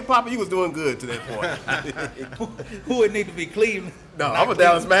 man. Big Papa, you was doing good to that point. Who would need to be Cleveland? No, Not I'm a Cleveland.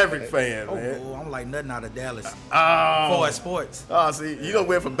 Dallas Maverick fan, man. Oh, I'm like nothing out of Dallas. Oh. For sports. Oh, see, you don't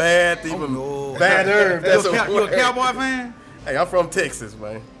went from bad to even no. bad herb. That's You a Cowboy fan? Hey, I'm from Texas,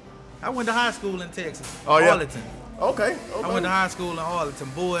 man. I went to high school in Texas. Oh, yeah? Arlington. Okay. I went to high school in Arlington,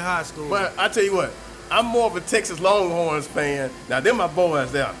 Boyd High School. But I tell you what, I'm more of a Texas Longhorns fan. Now, them my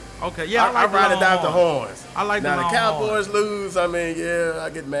boys there. Okay, yeah, I like I ride it down the Longhorns. horns. I like the now the Longhorns. Cowboys lose. I mean, yeah,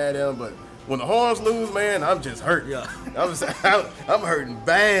 I get mad at them, but when the Horns lose, man, I'm just hurt. Yeah. I'm hurting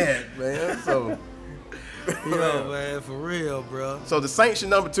bad, man. So, Yeah, man, for real, bro. so the Saints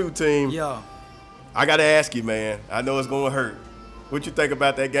your number 2 team. Yeah. I gotta ask you, man. I know it's gonna hurt. What you think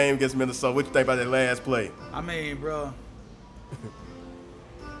about that game against Minnesota? What you think about that last play? I mean, bro.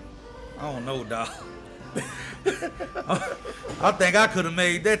 I don't know, dog. I think I could have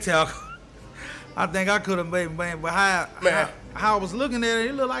made that tackle. I think I could have made, man, but how I was looking at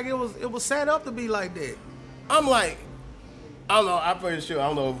it looked like it was set up to be like that. I'm like, I don't know. I'm pretty sure. I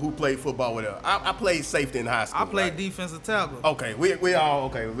don't know who played football with her. I played safety in high school. I played right? defensive tackle. Okay, we all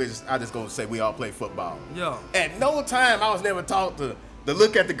okay. I just gonna say we all play football. Yeah. At no time I was never taught to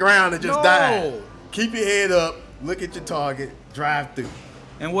look at the ground and just No. dive. Keep your head up, look at your target, drive through.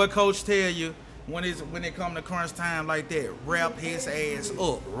 And what coach tell you when it come to crunch time like that, wrap his ass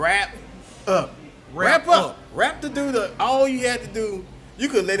up. Wrap up. Wrap Wrap up. up. Wrap to do the all you had to do. You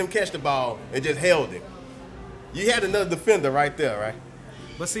could let him catch the ball and just held him. You had another defender right there, right?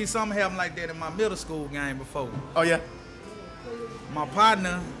 But see, something happened like that in my middle school game before. Oh yeah. My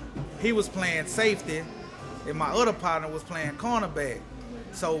partner, he was playing safety, and my other partner was playing cornerback.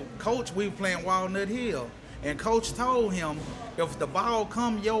 So coach, we were playing Walnut Hill, and coach told him, if the ball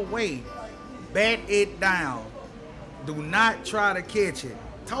come your way, bat it down. Do not try to catch it.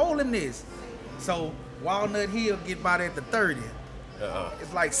 Told him this. So Walnut Hill get by at the 30.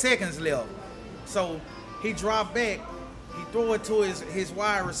 It's like seconds left. So he dropped back, he throw it to his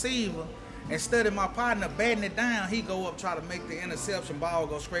wide receiver. Instead of my partner batting it down, he go up, try to make the interception, ball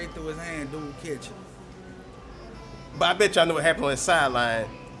go straight through his hand, dude catch it. But I bet y'all know what happened on the sideline.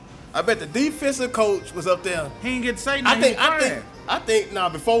 I bet the defensive coach was up there. He ain't get to say nothing. I think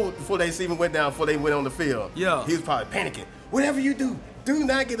before they even went down, before they went on the field, Yeah. he was probably panicking. Whatever you do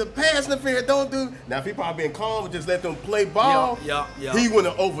not get a pass interference. Don't do. Now if he probably been calm and just let them play ball, Yeah. he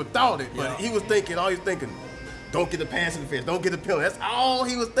wouldn't have overthought it. But Yeah. he was thinking, don't get the pass interference, don't get the penalty. That's all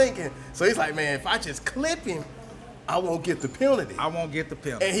he was thinking. So he's like, man, if I just clip him, I won't get the penalty. I won't get the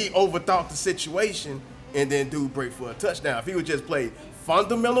penalty. And he overthought the situation, and then dude break for a touchdown. If he would just play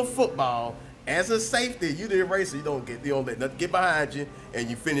fundamental football as a safety, you the eraser, you don't let nothing get behind you, and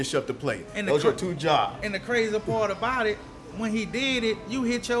you finish up the play. And Those are your 2 jobs. And the crazy part about it, when he did it, you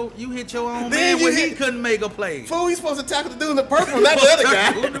hit your own Then man you when he hit- couldn't make a play. Fool, you supposed to tackle the dude in the purple, not the other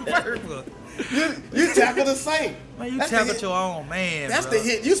guy. Who the purple? You tackle the Saint. Man, you That's the tackled hit- your own man. That's bro. the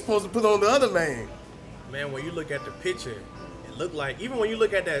hit you supposed to put on the other man. Man, when you look at the picture, it looked like, even when you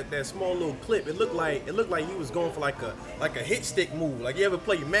look at that small little clip, it looked like he was going for like a hit stick move. Like you ever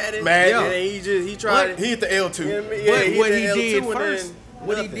play Madden? Madden. And he tried. He hit the L2. Yeah, But hit what the he L2 did and first, then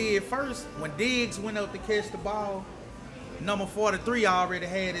what he nothing. did first, when Diggs went up to catch the ball, number 43 already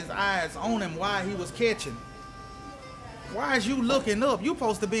had his eyes on him while he was catching. Why is you looking up? You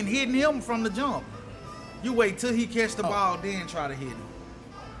supposed to been hitting him from the jump. You wait till he catch the ball, then try to hit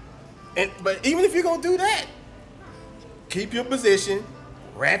him. But even if you're gonna do that, keep your position,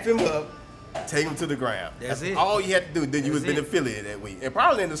 wrap him up, take him to the ground. That's it. All you had to do. Then you was That's been it. affiliated that week, and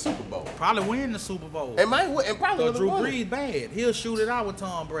probably in the Super Bowl. Probably win the Super Bowl. And probably So would Drew have won. Brees bad. He'll shoot it out with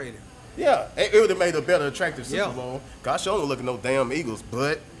Tom Brady. Yeah, it would have made a better, attractive Super Yeah. Bowl. Gosh, I don't look at no damn Eagles,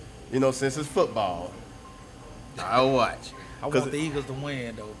 but since it's football, I'll watch. I want the Eagles to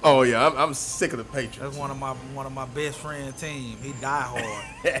win though. Oh yeah, I'm sick of the Patriots. That's one of my best friend team. He die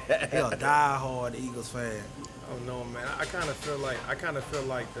hard. He a die hard Eagles fan. I don't know, man. I kind of feel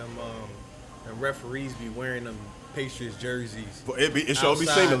like them referees be wearing them Patriots jerseys. But it sure be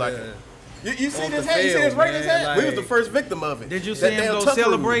outside seeming like the- it. You see on this the hat? You see this field, Raiders man, hat? We was like- the first victim of it. Did you That see him damn go tuck rule.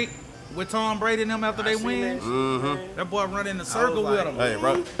 celebrate with Tom Brady and them after they seen win? that. Mm-hmm. That boy running in the circle like, with him. Hey,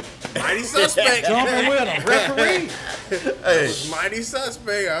 bro. Mighty suspect. Jumping with him. Referee. Hey, Mighty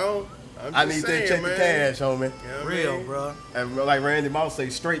suspect. I'm I just need saying, that check man. the cash, homie. You know what I Real, mean? bro. And like Randy Moss say,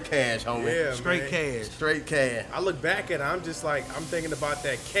 straight cash, homie. Yeah, Straight man. cash. Straight cash. I look back at it, I'm just like, I'm thinking about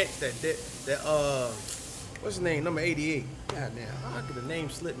that catch that what's his name? Number 88. God damn, how could the name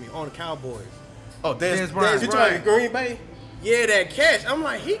slip me? On the Cowboys. Oh, Dez Bryant. You talking about Green Bay? Yeah, that catch. I'm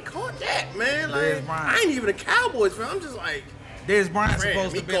like, he caught that, man. Dez Like, Bryant. I ain't even a Cowboys fan. I'm just like, Dez Bryant's Man,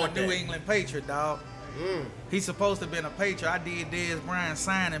 supposed he to be a caught New that. England Patriot, dog. He's supposed to have been a Patriot. I did Dez Bryant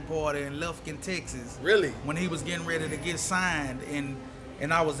signing party in Lufkin, Texas. really? When he was getting ready to get signed,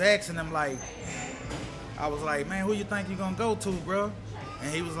 and I was asking him like, I was like, man, who you think you gonna go to, bro?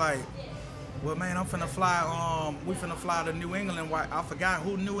 And he was like, well, man, I'm finna fly. We finna fly to New England. I forgot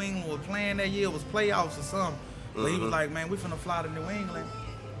who New England was playing that year. It was playoffs or something. But he was like, man, we finna fly to New England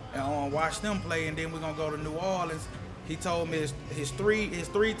and watch them play, and then we're gonna go to New Orleans. He told me his three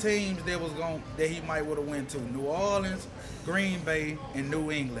teams that he might would have went to: New Orleans, Green Bay, and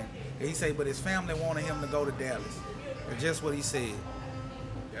New England. And he said, but his family wanted him to go to Dallas. That's just what he said.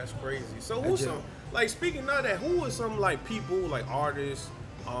 That's crazy. So who's some, like, speaking of that, who are some, like, people, like, artists,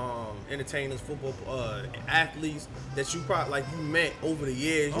 entertainers, football, athletes that you probably, like, you met over the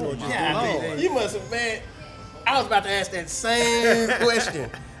years, you know, just doing things? You must have, man. I was about to ask that same question.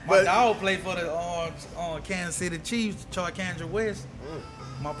 My dog played for the Kansas City Chiefs, Charkandra West.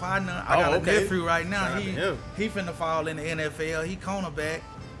 My partner, I got a nephew right now. Shout out to him. He finna fall in the NFL. He cornerback.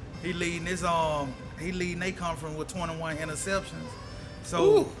 He leading their conference with 21 interceptions.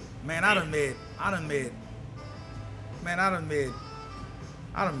 So, man, I done met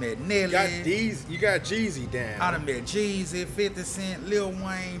Nelly. You got Jeezy down. I done met Jeezy, 50 Cent, Lil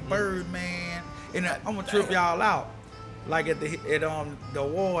Wayne, Birdman, and I'm gonna trip y'all out. Like at the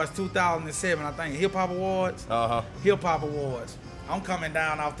awards 2007, I think Hip Hop Awards. Hip Hop Awards. I'm coming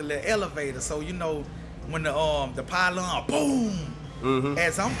down off the little elevator, so you know when the pylon boom.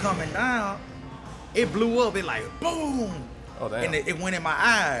 As I'm coming down, it blew up. It like boom. Oh damn. And it went in my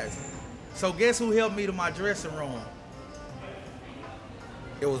eyes. So guess who helped me to my dressing room?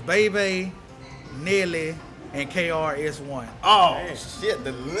 It was Bebe, Nelly, and KRS-One. Oh shit,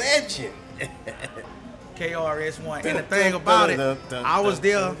 the legend. KRS-One. And the thing about it, I was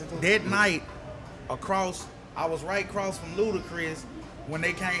there that night I was right across from Ludacris when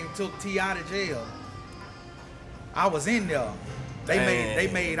they took T.I. to jail. I was in there. They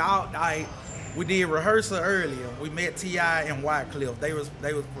made out night. We did rehearsal earlier. We met T.I. and Wycliffe. They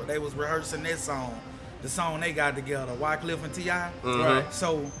was rehearsing this song. The song they got together, Wycliffe and T.I. Right.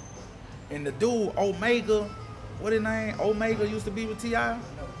 So, and the dude, Omega, what his name? Omega used to be with T.I.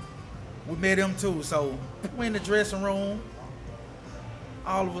 We met him too. So, we in the dressing room.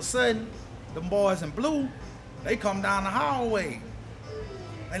 All of a sudden, them boys in blue, they come down the hallway.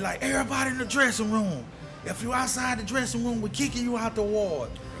 They like, everybody in the dressing room. If you outside the dressing room, we kicking you out the ward.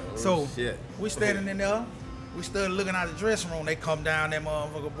 So, we standing in there. We stood looking at the dressing room. They come down, that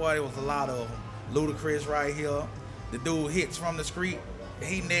motherfucker, boy, there was a lot of them. Ludacris right here. The dude hits from the street.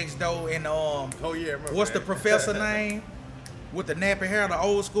 He next door in what's the professor name? With the nappy hair, the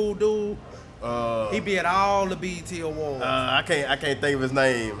old school dude. He be at all the BET awards. I can't think of his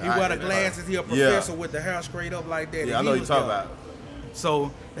name. He wear the glasses. He a professor with the hair straight up like that. Yeah, I know you talking about.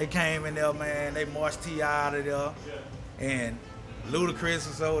 So they came in there, man. They marched T.I. out of there, and Ludacris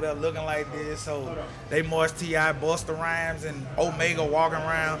was over there looking like this. So they marched T.I., Busta Rhymes, and Omega walking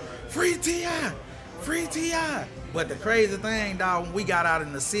around. Free T.I., free T.I. But the crazy thing, dog, when we got out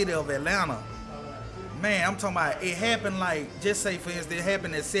in the city of Atlanta, man, I'm talking about it happened like, just say for instance, it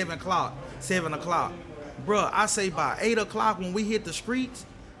happened at 7 o'clock. Bruh, I say by 8 o'clock when we hit the streets,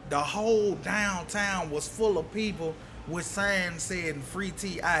 the whole downtown was full of people with signs saying free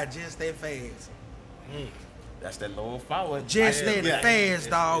T.I. just that fast. That's that low forward. Just that fast,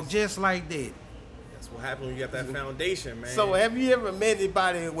 dog, just like that. That's what happens when you got that foundation, man. So have you ever met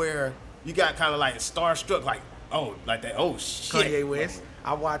anybody where you got kind of like starstruck, like, oh, like that, oh shit. Kanye West.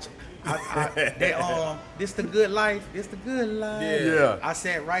 I watch this the good life. This the good life. Yeah. I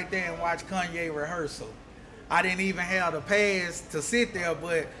sat right there and watched Kanye rehearsal. I didn't even have the pass to sit there,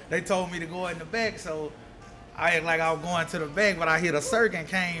 but they told me to go in the back, so I act like I was going to the back, but I hit a circuit and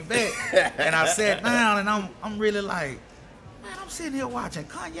came back. And I sat down and I'm really like, man, I'm sitting here watching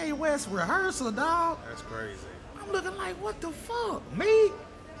Kanye West rehearsal, dog. That's crazy. I'm looking like, what the fuck? Me?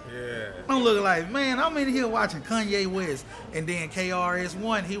 Yeah. I'm looking like, man, I'm in here watching Kanye West. And then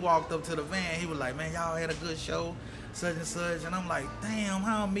KRS-One, he walked up to the van. He was like, man, y'all had a good show, such and such. And I'm like, damn,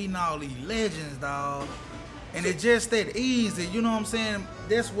 how I'm meeting all these legends, dog. And it's just that easy, you know what I'm saying?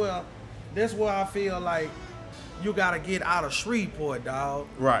 That's where I feel like you gotta get out of Shreveport, dog.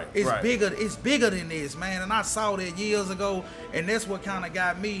 Right. It's bigger than this, man. And I saw that years ago, and that's what kind of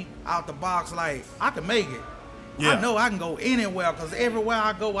got me out the box. Like, I can make it. Yeah. I know I can go anywhere, because everywhere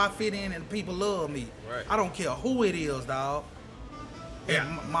I go, I fit in and people love me. Right. I don't care who it is, dog.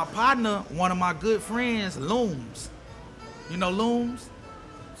 And my partner, one of my good friends, Looms. You know Looms?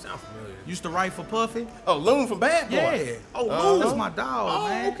 Sound familiar. Used to write for Puffy. Oh, Loon from Bad Boy. Yeah. Oh, Loon. That's my dog, Oh,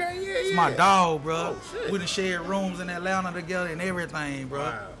 man. okay, yeah, It's yeah. my dog, bro. Oh, shit. We done shared rooms in Atlanta together and everything, bro.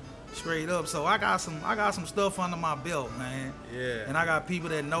 Wow. Straight up. So I got some stuff under my belt, man. Yeah. And I got people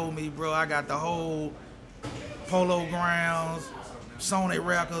that know me, bro. I got the whole Polo Grounds, Sony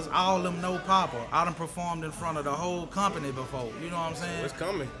Records, all of them know Papa. I done performed in front of the whole company before. You know what I'm saying? It's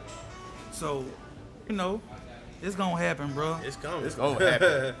coming. So, you know, it's gonna happen, bro. It's coming. It's gonna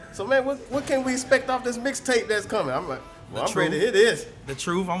happen. So man, what can we expect off this mixtape that's coming? I'm like, well, I'm truth. ready to hear this. The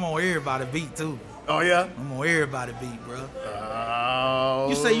truth, I'm on everybody beat too. Oh yeah. I'm on everybody beat, bro. Oh.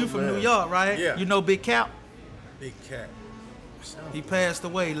 You say you from man. New York, right? Yeah. You know Big Cap? Big Cat. He passed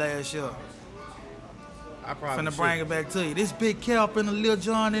away last year. I probably Finna bring it back to you. This Big Cap and the Lil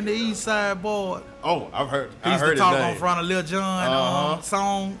Jon in the East Side board. Oh, I've heard. He I used heard to talk his name. on front of Lil Jon Uh-huh.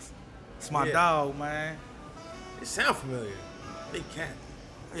 songs. It's my Yeah. dog, man. It sound familiar. Big Cat.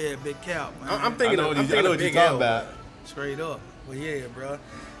 Yeah, Big Cap, man. I'm thinking I know of, what I'm you, I thinking know of what you're Big talking L. about. Straight up. But yeah, bro.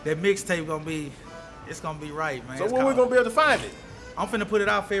 That mixtape gonna be, it's gonna be right, man. So It's when we called- gonna be able to find it? I'm finna put it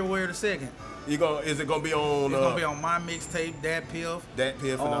out February the 2nd. Is it gonna be on? It's gonna be on my mixtape, Dat Piff. Dat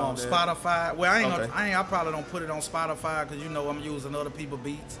Piff and all that? Spotify. Well, I ain't Okay. I probably don't put it on Spotify because you know I'm using other people's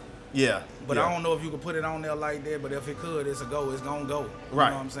beats. Yeah. But yeah. I don't know if you could put it on there like that. But if it could, it's a go. It's gonna go. You Right,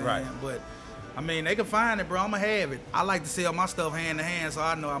 know what I'm saying? right. But I mean, they can find it, bro. I'ma have it. I like to sell my stuff hand to hand, so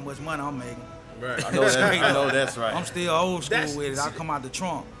I know how much money I'm making. Right. I know that's right. I'm still old school That's- with it. I come out the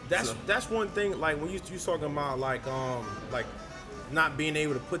trunk. That's one thing. Like when you talking about like not being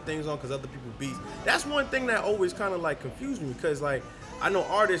able to put things on because other people beats. That's one thing that always kind of like confused me because like I know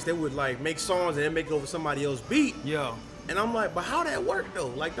artists that would like make songs and then make it over somebody else's beat. Yeah. And I'm like, but how that work though?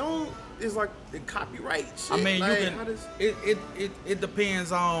 Like it's like the copyright shit. I mean, like, you how can. does- It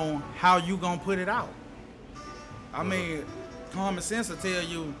depends on how you gonna put it out. I mean, common sense will tell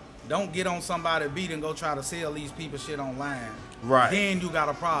you don't get on somebody's beat and go try to sell these people shit online. Right. Then you got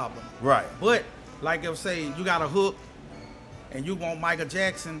a problem. Right. But like if say you got a hook and you want Michael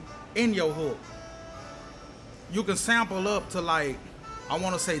Jackson in your hook, you can sample up to like I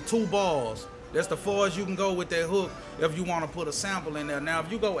want to say 2 bars. That's the farthest you can go with that hook if you want to put a sample in there. Now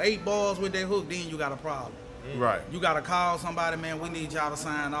if you go 8 bars with that hook, then you got a problem. Right. You gotta call somebody, man. We need y'all to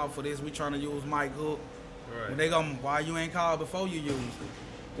sign off for this. We trying to use Mike Hook. Right. When they go, why you ain't called before you used it?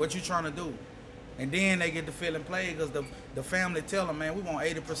 What you trying to do? And then they get the feeling played because the family tell them, man, we want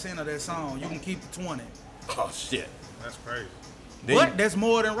 80% of that song. You can keep the 20. Oh shit. That's crazy. Then But that's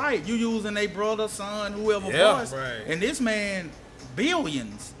more than right. You using their brother, son, whoever Yeah. voice. Right. And this man,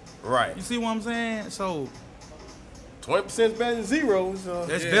 billions. Right. You see what I'm saying? So 20% is better than zero. So.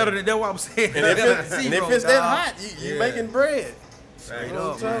 that's Yeah. better than that's what I'm saying. And if, Better it, than and zero, if it's that dog. hot, you Yeah. making bread. Straight You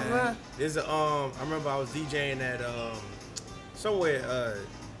know up, what I'm talking man. about? There's a I remember I was DJing at somewhere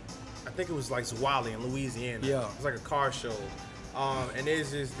I think it was like Zwolle in Louisiana. Yeah. It was like a car show. And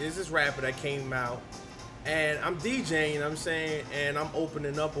there's this rapper that came out and I'm DJing, you know what I'm saying, and I'm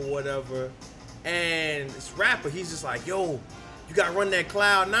opening up or whatever. And this rapper, he's just like, yo, you gotta run that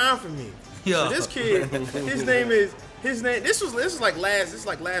Cloud9 for me. Yeah. So this kid, this is like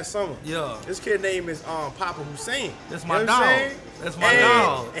last summer. Yeah. This kid name is Papa Hussein. That's You my know what I'm dog. saying? That's my And-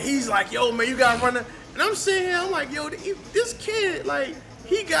 dog. And he's like, yo, man, you gotta run that. And I'm sitting here, I'm like, yo, this kid, like,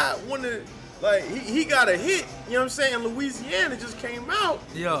 he got one of, like, he got a hit, you know what I'm saying? Louisiana just came out.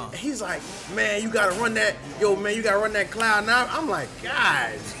 Yeah. And he's like, man, you gotta run that, yo, man, you gotta run that Cloud9. I'm like,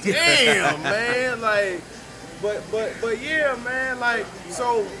 God damn, man, like, but yeah, man, like,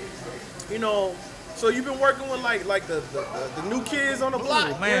 so, you know, so you've been working with like the new kids on the block. Ooh,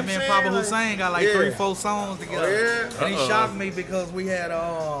 you know man, what me and I'm Papa saying? Hussein got like yeah. 3-4 songs together. Oh, yeah? And he shocked me because we had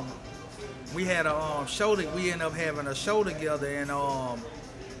a show that we ended up having a show together in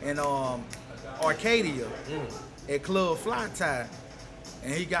Arcadia at Club Fly Tie.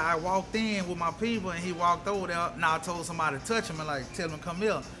 And I walked in with my people and he walked over there. Now I told somebody to touch him and like tell him to come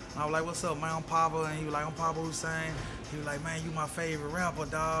here. And I was like, what's up, man? I'm Papa. And he was like, I'm Papa Hussein. He was like, man, you my favorite rapper,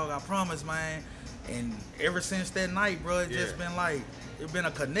 dog. I promise, man. And ever since that night, bro, it's just been like, it's been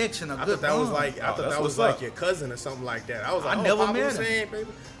a connection, a I good thought that was bond. like that's that was what's like up. your cousin or something like that. I was like, I oh, never Papa met him. Hussein, baby.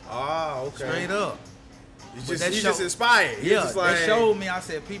 Oh, okay. Straight up. He's But just, that he's show- just inspired. He's Yeah, just like, they showed me. I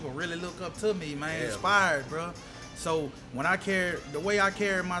said, people really look up to me, man. Yeah. Inspired, bro. So when the way I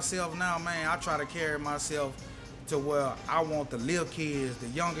carry myself now, man, I try to carry myself to where I want the little kids, the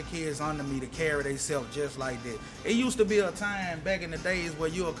younger kids under me to carry themselves just like that. It used to be a time back in the days where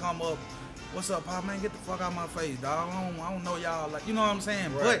you'll come up, what's up, Pop, man? Get the fuck out of my face, dog. I don't know y'all. Like, you know what I'm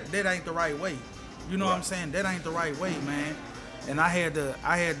saying? Right. But that ain't the right way. You know what I'm saying? That ain't the right way, man. And I had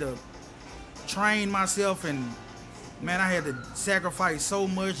to train myself and man, I had to sacrifice so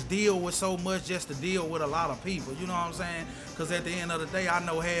much, deal with so much just to deal with a lot of people. You know what I'm saying? Because at the end of the day, I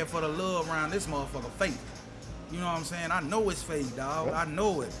know half of the love around this motherfucker fake. You know what I'm saying? I know it's fake, dog. I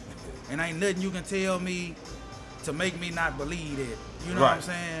know it. And ain't nothing you can tell me to make me not believe it. You know what I'm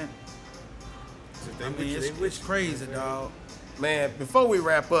saying? I mean, it's crazy, dog. Man, before we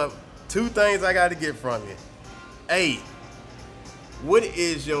wrap up, 2 things I got to get from you. A, what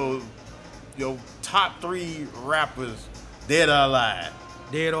is your top 3 rappers, dead or alive?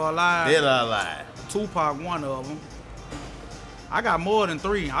 Dead or alive? Dead or alive. Tupac, one of them. I got more than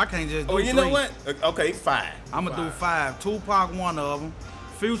 3. I can't just do 3. Oh, you know what? Okay, 5. I'm going to do 5. Tupac, one of them.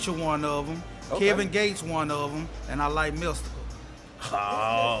 Future, one of them. Okay. Kevin Gates, one of them. And I like Mystical.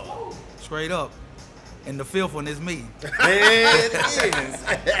 Oh. Straight up. And the 5th one is me. It is.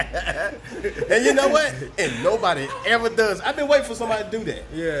 And you know what? And nobody ever does. I've been waiting for somebody to do that.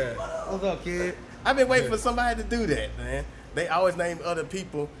 Yeah. What's up, kid? I've been waiting for somebody to do that, man. They always name other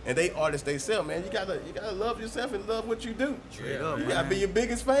people and they artists they sell, man. You gotta love yourself and love what you do. Straight up, You man. gotta be your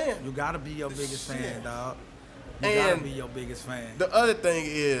biggest fan. You gotta be your biggest fan, dog. You And gotta be your biggest fan. The other thing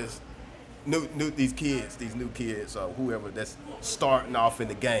is, these new kids, or whoever that's starting off in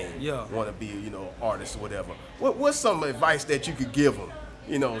the game, want to be, artists or whatever. What's some advice that you could give them?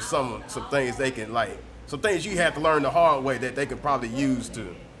 Some things they can some things you have to learn the hard way that they can probably use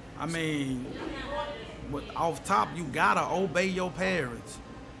to. I mean, off top, you gotta obey your parents.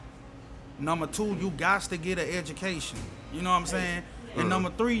 Number 2, you got to get an education. You know what I'm saying? And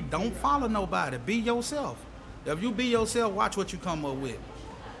number 3, don't follow nobody. Be yourself. If you be yourself, watch what you come up with.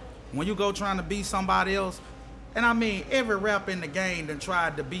 When you go trying to be somebody else, and I mean, every rapper in the game done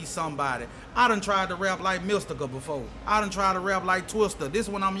tried to be somebody. I done tried to rap like Mystical before. I done tried to rap like Twister. This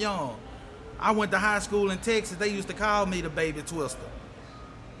when I'm young. I went to high school in Texas. They used to call me the Baby Twister.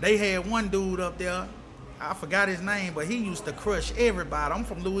 They had one dude up there, I forgot his name, but he used to crush everybody. I'm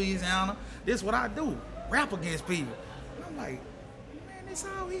from Louisiana. This is what I do, rap against people. And I'm like, man, that's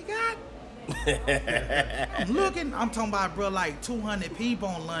all he got? I'm looking, I'm talking about, bro, like 200 people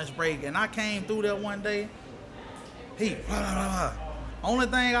on lunch break, and I came through there one day. He, only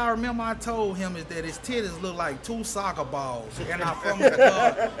thing I remember I told him is that his titties look like 2 soccer balls. And I from the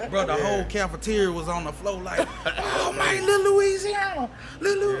car, bro, the whole cafeteria was on the floor like, oh man, little Louisiana,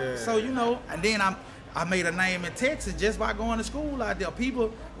 little. Yeah. So, and then I made a name in Texas just by going to school out there.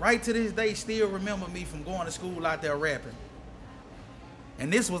 People right to this day still remember me from going to school out there rapping.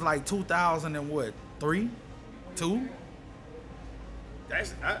 And this was like 2003, 2.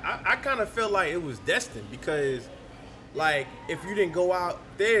 I kind of felt like it was destined because, like, if you didn't go out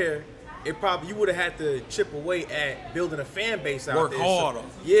there, you would have had to chip away at building a fan base out there. Work harder.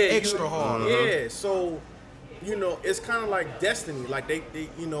 So, extra harder. Yeah, so it's kind of like destiny. Like they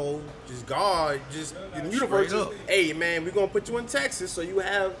just God, just the universe. Just, hey man, we're gonna put you in Texas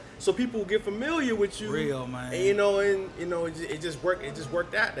so people will get familiar with you. Real man. And it just worked. It just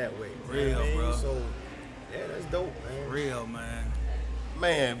worked out that way. Real, bro. So yeah, that's dope, man. Real, man.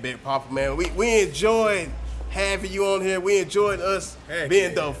 Man, Big Papa, man, we enjoyed having you on here. We enjoyed us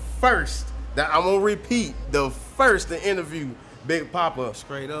being the first. That I'm gonna repeat, the first to interview Big Papa.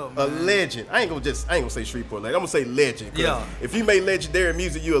 Straight up, a man. legend. I ain't gonna say Shreveport legend. I'm gonna say legend. Yeah. If you make legendary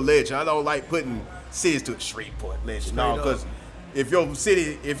music, you a legend. I don't like putting cities to a Shreveport legend. No, because if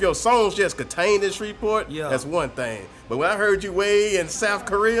your songs just contained in Shreveport, that's one thing. But when I heard you way in South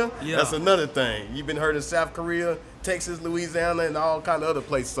Korea, that's another thing. You've been heard in South Korea, Texas, Louisiana, and all kind of other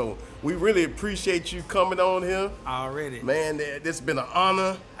places. So we really appreciate you coming on here. Already. Man, this has been an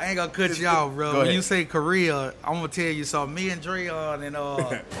honor. I ain't gonna cut you off, bro. When you say Korea, I'm gonna tell you something. Me and Dreon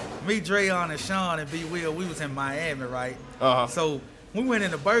and Sean and B Will, we was in Miami, right? So we went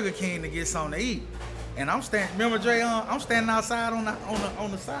into Burger King to get something to eat. And I'm standing, remember Dreon? I'm standing outside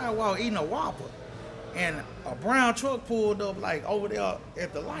on the sidewalk eating a Whopper. And a brown truck pulled up like over there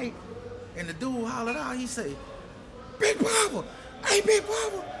at the light. And the dude hollered out, he said, Big Papa, hey Big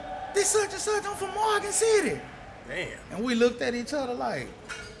Papa, this such and such, I'm from Morgan City. Damn. And we looked at each other like,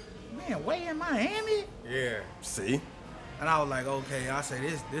 man, way in Miami? Yeah. See? And I was like, okay, I say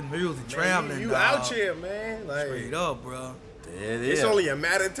this music traveling. You dog. out here, man. Like, straight up, bro. It's only a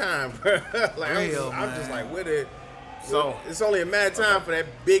matter of time, bro. Like I'm just like with it. So it's only a matter of time for that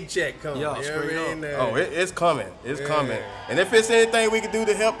big check coming. Yeah, you know straight what I mean? Oh, it's coming. It's coming. And if it's anything we can do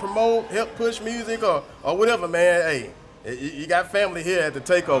to help promote, help push music or whatever, man, hey, you got family here at the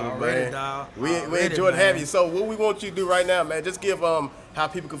Takeover, man. Dog. We enjoyed having you. So what we want you to do right now, man, just give how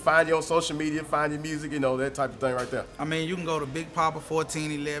people can find you on social media, find your music, that type of thing right there. I mean, you can go to Big Papa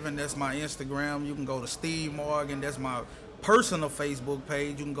 1411. That's my Instagram. You can go to Steve Morgan. That's my personal Facebook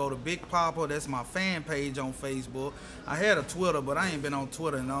page. You can go to Big Papa. That's my fan page on Facebook. I had a Twitter, but I ain't been on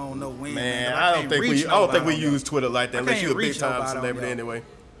Twitter and I don't know when. Man, I don't think we use Twitter like that unless you're a big time celebrity there. anyway.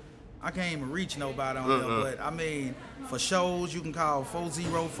 I can't even reach nobody on there, but I mean, for shows, you can call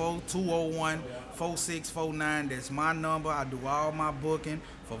 404-201-4649. That's my number. I do all my booking.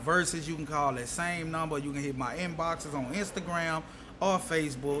 For verses, you can call that same number. You can hit my inboxes on Instagram or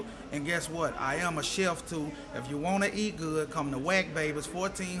Facebook. And guess what? I am a chef too. If you want to eat good, come to Whack Babies,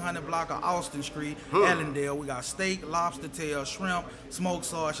 1400 block of Austin Street, Allendale. We got steak, lobster tail, shrimp, smoked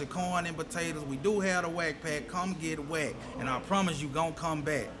sausage, corn, and potatoes. We do have the Whack Pack. Come get whack. And I promise you gon' come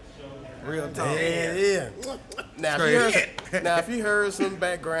back. Real talk. Yeah. Now, if you heard some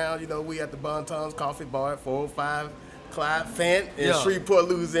background, we at the Bon Tom's Coffee Bar at 405 Clyde Fant in Shreveport,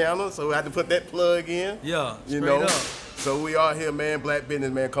 Louisiana. So we had to put that plug in. Yeah, up. So we are here, man. Black business,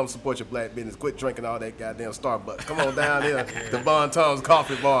 man. Come support your black business. Quit drinking all that goddamn Starbucks. Come on down here, the Bon Tom's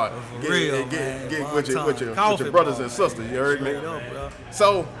Coffee Bar. Get with your brothers and sisters. You heard me?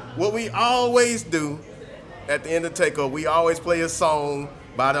 So what we always do at the end of Takeover, we always play a song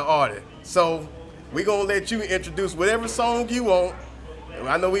by the artist. So we're going to let you introduce whatever song you want.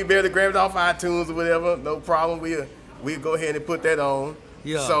 I know we barely grabbed it off iTunes or whatever. No problem. We'll go ahead and put that on.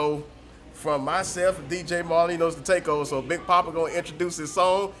 Yeah. So from myself, DJ Marley knows the Takeover. So Big Papa going to introduce his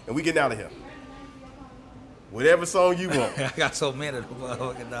song, and we getting out of here. Whatever song you want. I got so many of them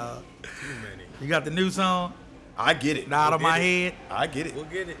motherfucking dog. Too many. You got the new song? I get it. Out of my head? I get it. We'll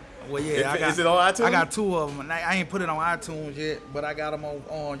get it. Well, yeah, is it on iTunes? I got 2 of them. I ain't put it on iTunes yet, but I got them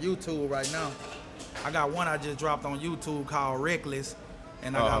on YouTube right now. I got one I just dropped on YouTube called Reckless,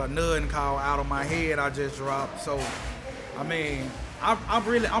 and I got another called Out of My Head I just dropped. So, I mean,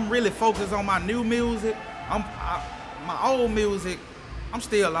 I'm really focused on my new music. My old music, I'm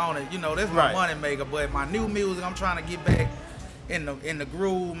still on it. That's my money maker. But my new music, I'm trying to get back in the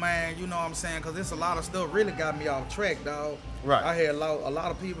groove, man. You know what I'm saying? Because there's a lot of stuff really got me off track, dog. Right. I had a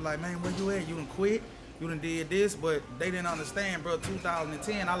lot of people like, man, where you at? You done quit? You done did this? But they didn't understand, bro.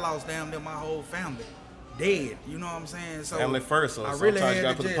 2010, I lost damn near my whole family. Dead. You know what I'm saying? So family first, so I really sometimes had you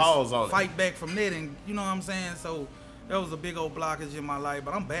gotta to put just a pause on fight back from that, and you know what I'm saying? So that was a big old blockage in my life,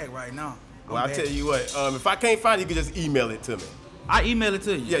 but I'm back right now. Well, I'll tell you what, if I can't find it, you can just email it to me. I email it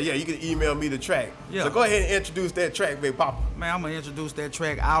to you. Yeah, you can email me the track. Yeah. So go ahead and introduce that track, Big Papa. Man, I'm going to introduce that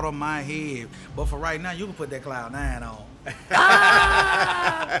track Out of My Head. But for right now, you can put that Cloud 9 on.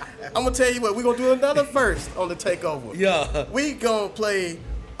 I'm going to tell you what, we're going to do another verse on the Takeover. Yeah. We going to play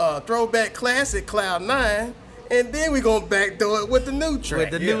throwback classic Cloud 9, and then we're going to backdoor it with the new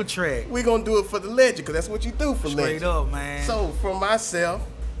track. With the new track. We're going to do it for the legend, because that's what you do for legend. Straight up, man. So, for myself,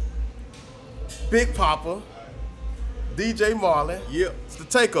 Big Papa, DJ Marley, it's the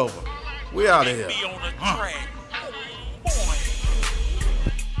Takeover. We out of here. Be on the track.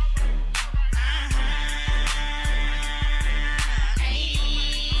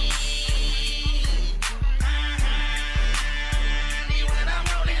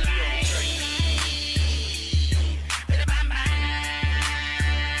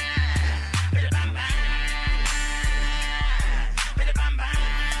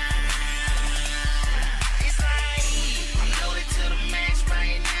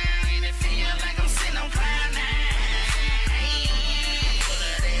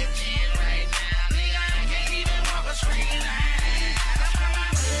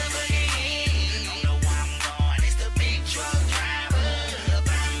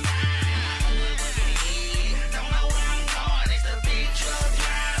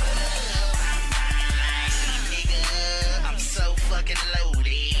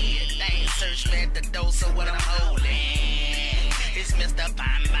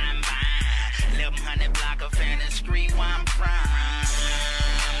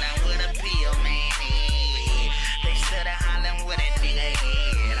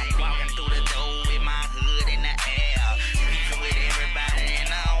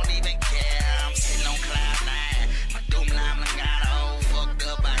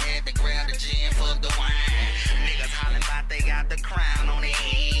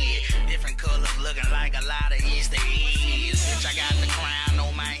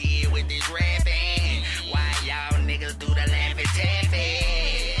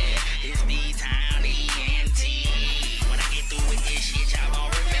 When I get through with this shit, y'all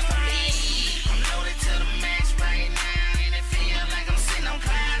gon' remember.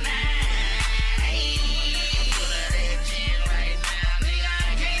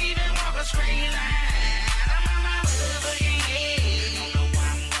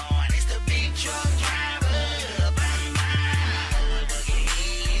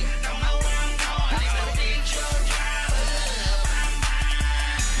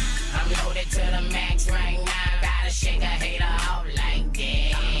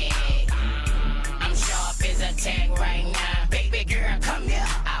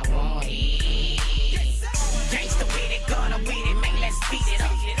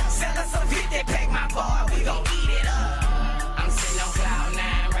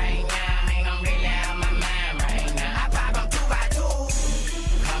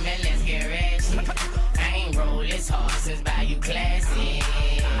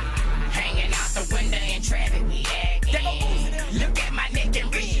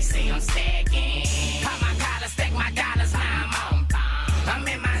 I'm stacking. Pop my collar, stack my dollars, now I'm on. I'm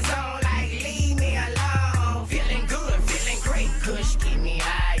in my zone, like leave me alone. Feeling good, feeling great, kush keep me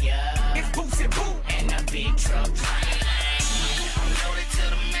higher. It's Boosie Boo and the big truck driver. I'm loaded to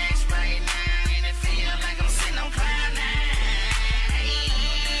the max right now, and it feel like I'm sitting on cloud nine.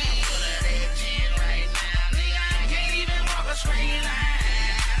 Full of that gin right now, nigga, I can't even walk a straight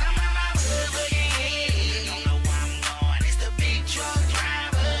line. I'm on my hood boogie, don't know where I'm going. It's the big truck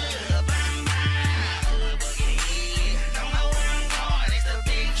driver. I'm my hood boogie, don't know where I'm going. It's the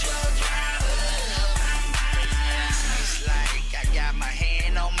big truck driver. It's like I got my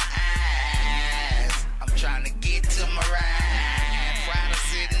hand on my eyes. I'm trying to get to my ride. Pride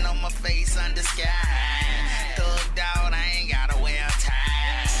sitting on my face under sky. Thugged out, I ain't gotta wear a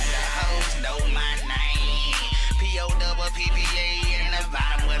tie. The hoes know my name. P-O-double-P-P-A in the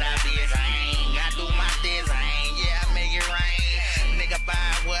bottom with a big thing. I do my design, yeah, I make it rain. Nigga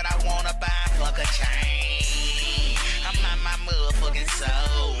buy what I wanna buy, fuck a chain. I'm not my motherfucking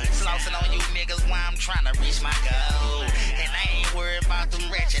soul. Flossing on you niggas while I'm trying to reach my goal. And I ain't worried about them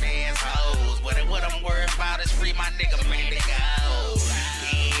wretched assholes. What I'm worried about is free my nigga man to go.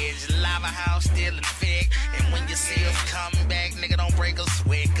 Bitch, lava house still in effect. And when you see us coming back, nigga, don't break a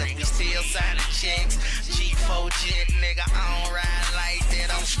sweat. Cause we still signing checks. G4 jet, nigga, I don't ride like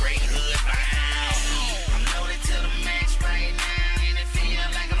that. I'm straight hood bound. I'm loaded to the max right now. And it feel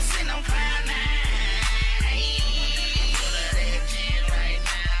like I'm sitting on cloud nine. Full of that gin right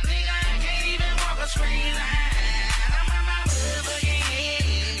now, nigga, I can't even walk a straight line. I'm on my hood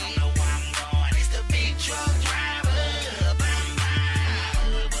boogie, don't know where I'm going. It's the big truck driver. I'm my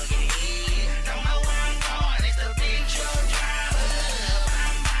hood boogie, don't know where I'm going. It's the big truck driver. I'm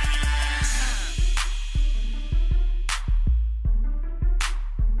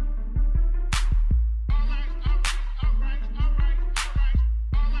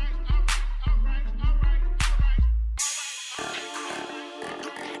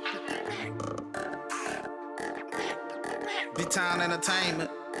B-Town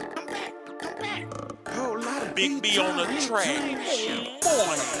Entertainment. Whole lot of Big B on the track.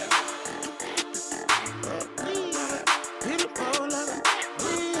 Boy.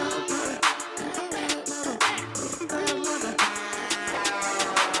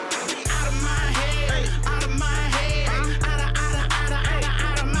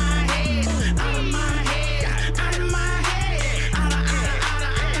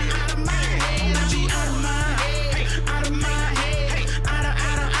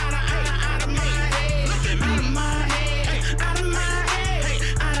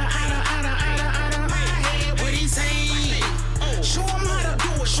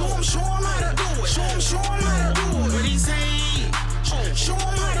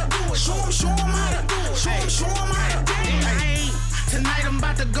 Tonight I'm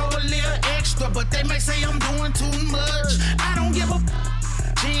about to go a little extra, but they may say I'm doing too much. I don't give a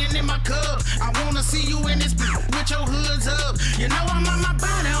gin in my cup. I wanna see you in this with your hoods up. You know I'm on my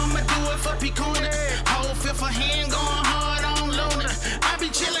body, I'ma do it for P-Corner. Whole fifth of hand going hard on Luna. I be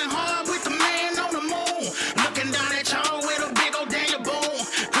chilling hard with the man on the moon. Looking down at y'all with a big old Daniel Boone.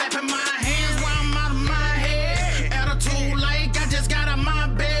 Clapping my hands while I'm out of my head. Attitude like I just got out of my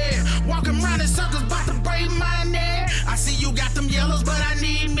bed. Walking around in circles, about to break my neck. I see you got them yellows, but I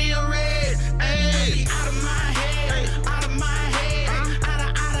need me a red. Hey, out of my head, out of my head, out of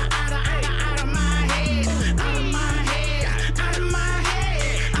my head, out of my head, out of my head, out of my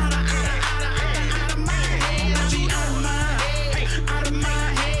head, out of my head, out of my head, out of my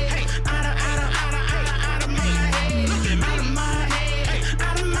head,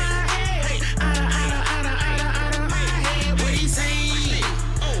 out of my head, out of my head, out of my head. What he say?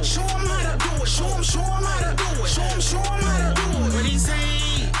 Show him how to do it. Show him how to do it. Show him how to do it. What he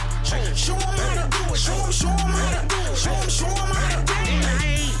say? Show him how to do it. Show him how to do it. Show him how to do it.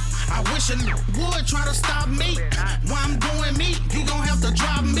 I wish a would try to stop me. While I'm doing me, you gon' have to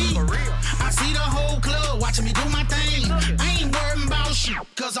drop me. I see the whole club watching me do my thing. I ain't worried about shit,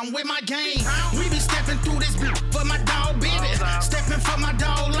 cause I'm with my gang. We be stepping through this for my dog, baby. Stepping for my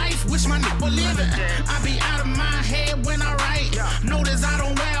dog life, wish my nigga living. I be out of my head when I write. Notice I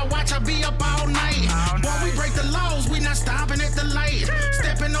don't wear a watch, I be up all night. Boy, we break the laws, we not stopping at the light.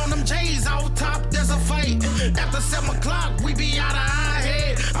 Stepping on them J's, off top, there's a fight. After 7 o'clock, we be out of our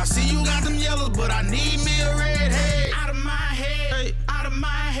head. I see you got them yellows, but I need me a red head. Out of my head, out of my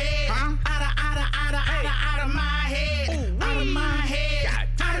head, out of my head, out of my head, out of my head,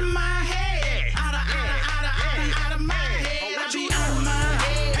 out of my head. I be out of my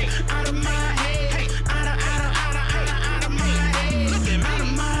head, out of my head, out of my head, out of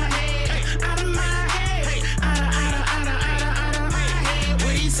my head, out of my head, out of my head.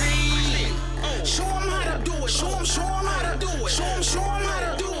 What he say? to do it. Show him how to do it. Show him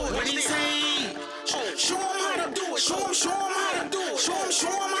how to do it. What he say? Show him how to do it. Show him how to do it. Show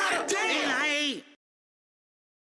him how to do it.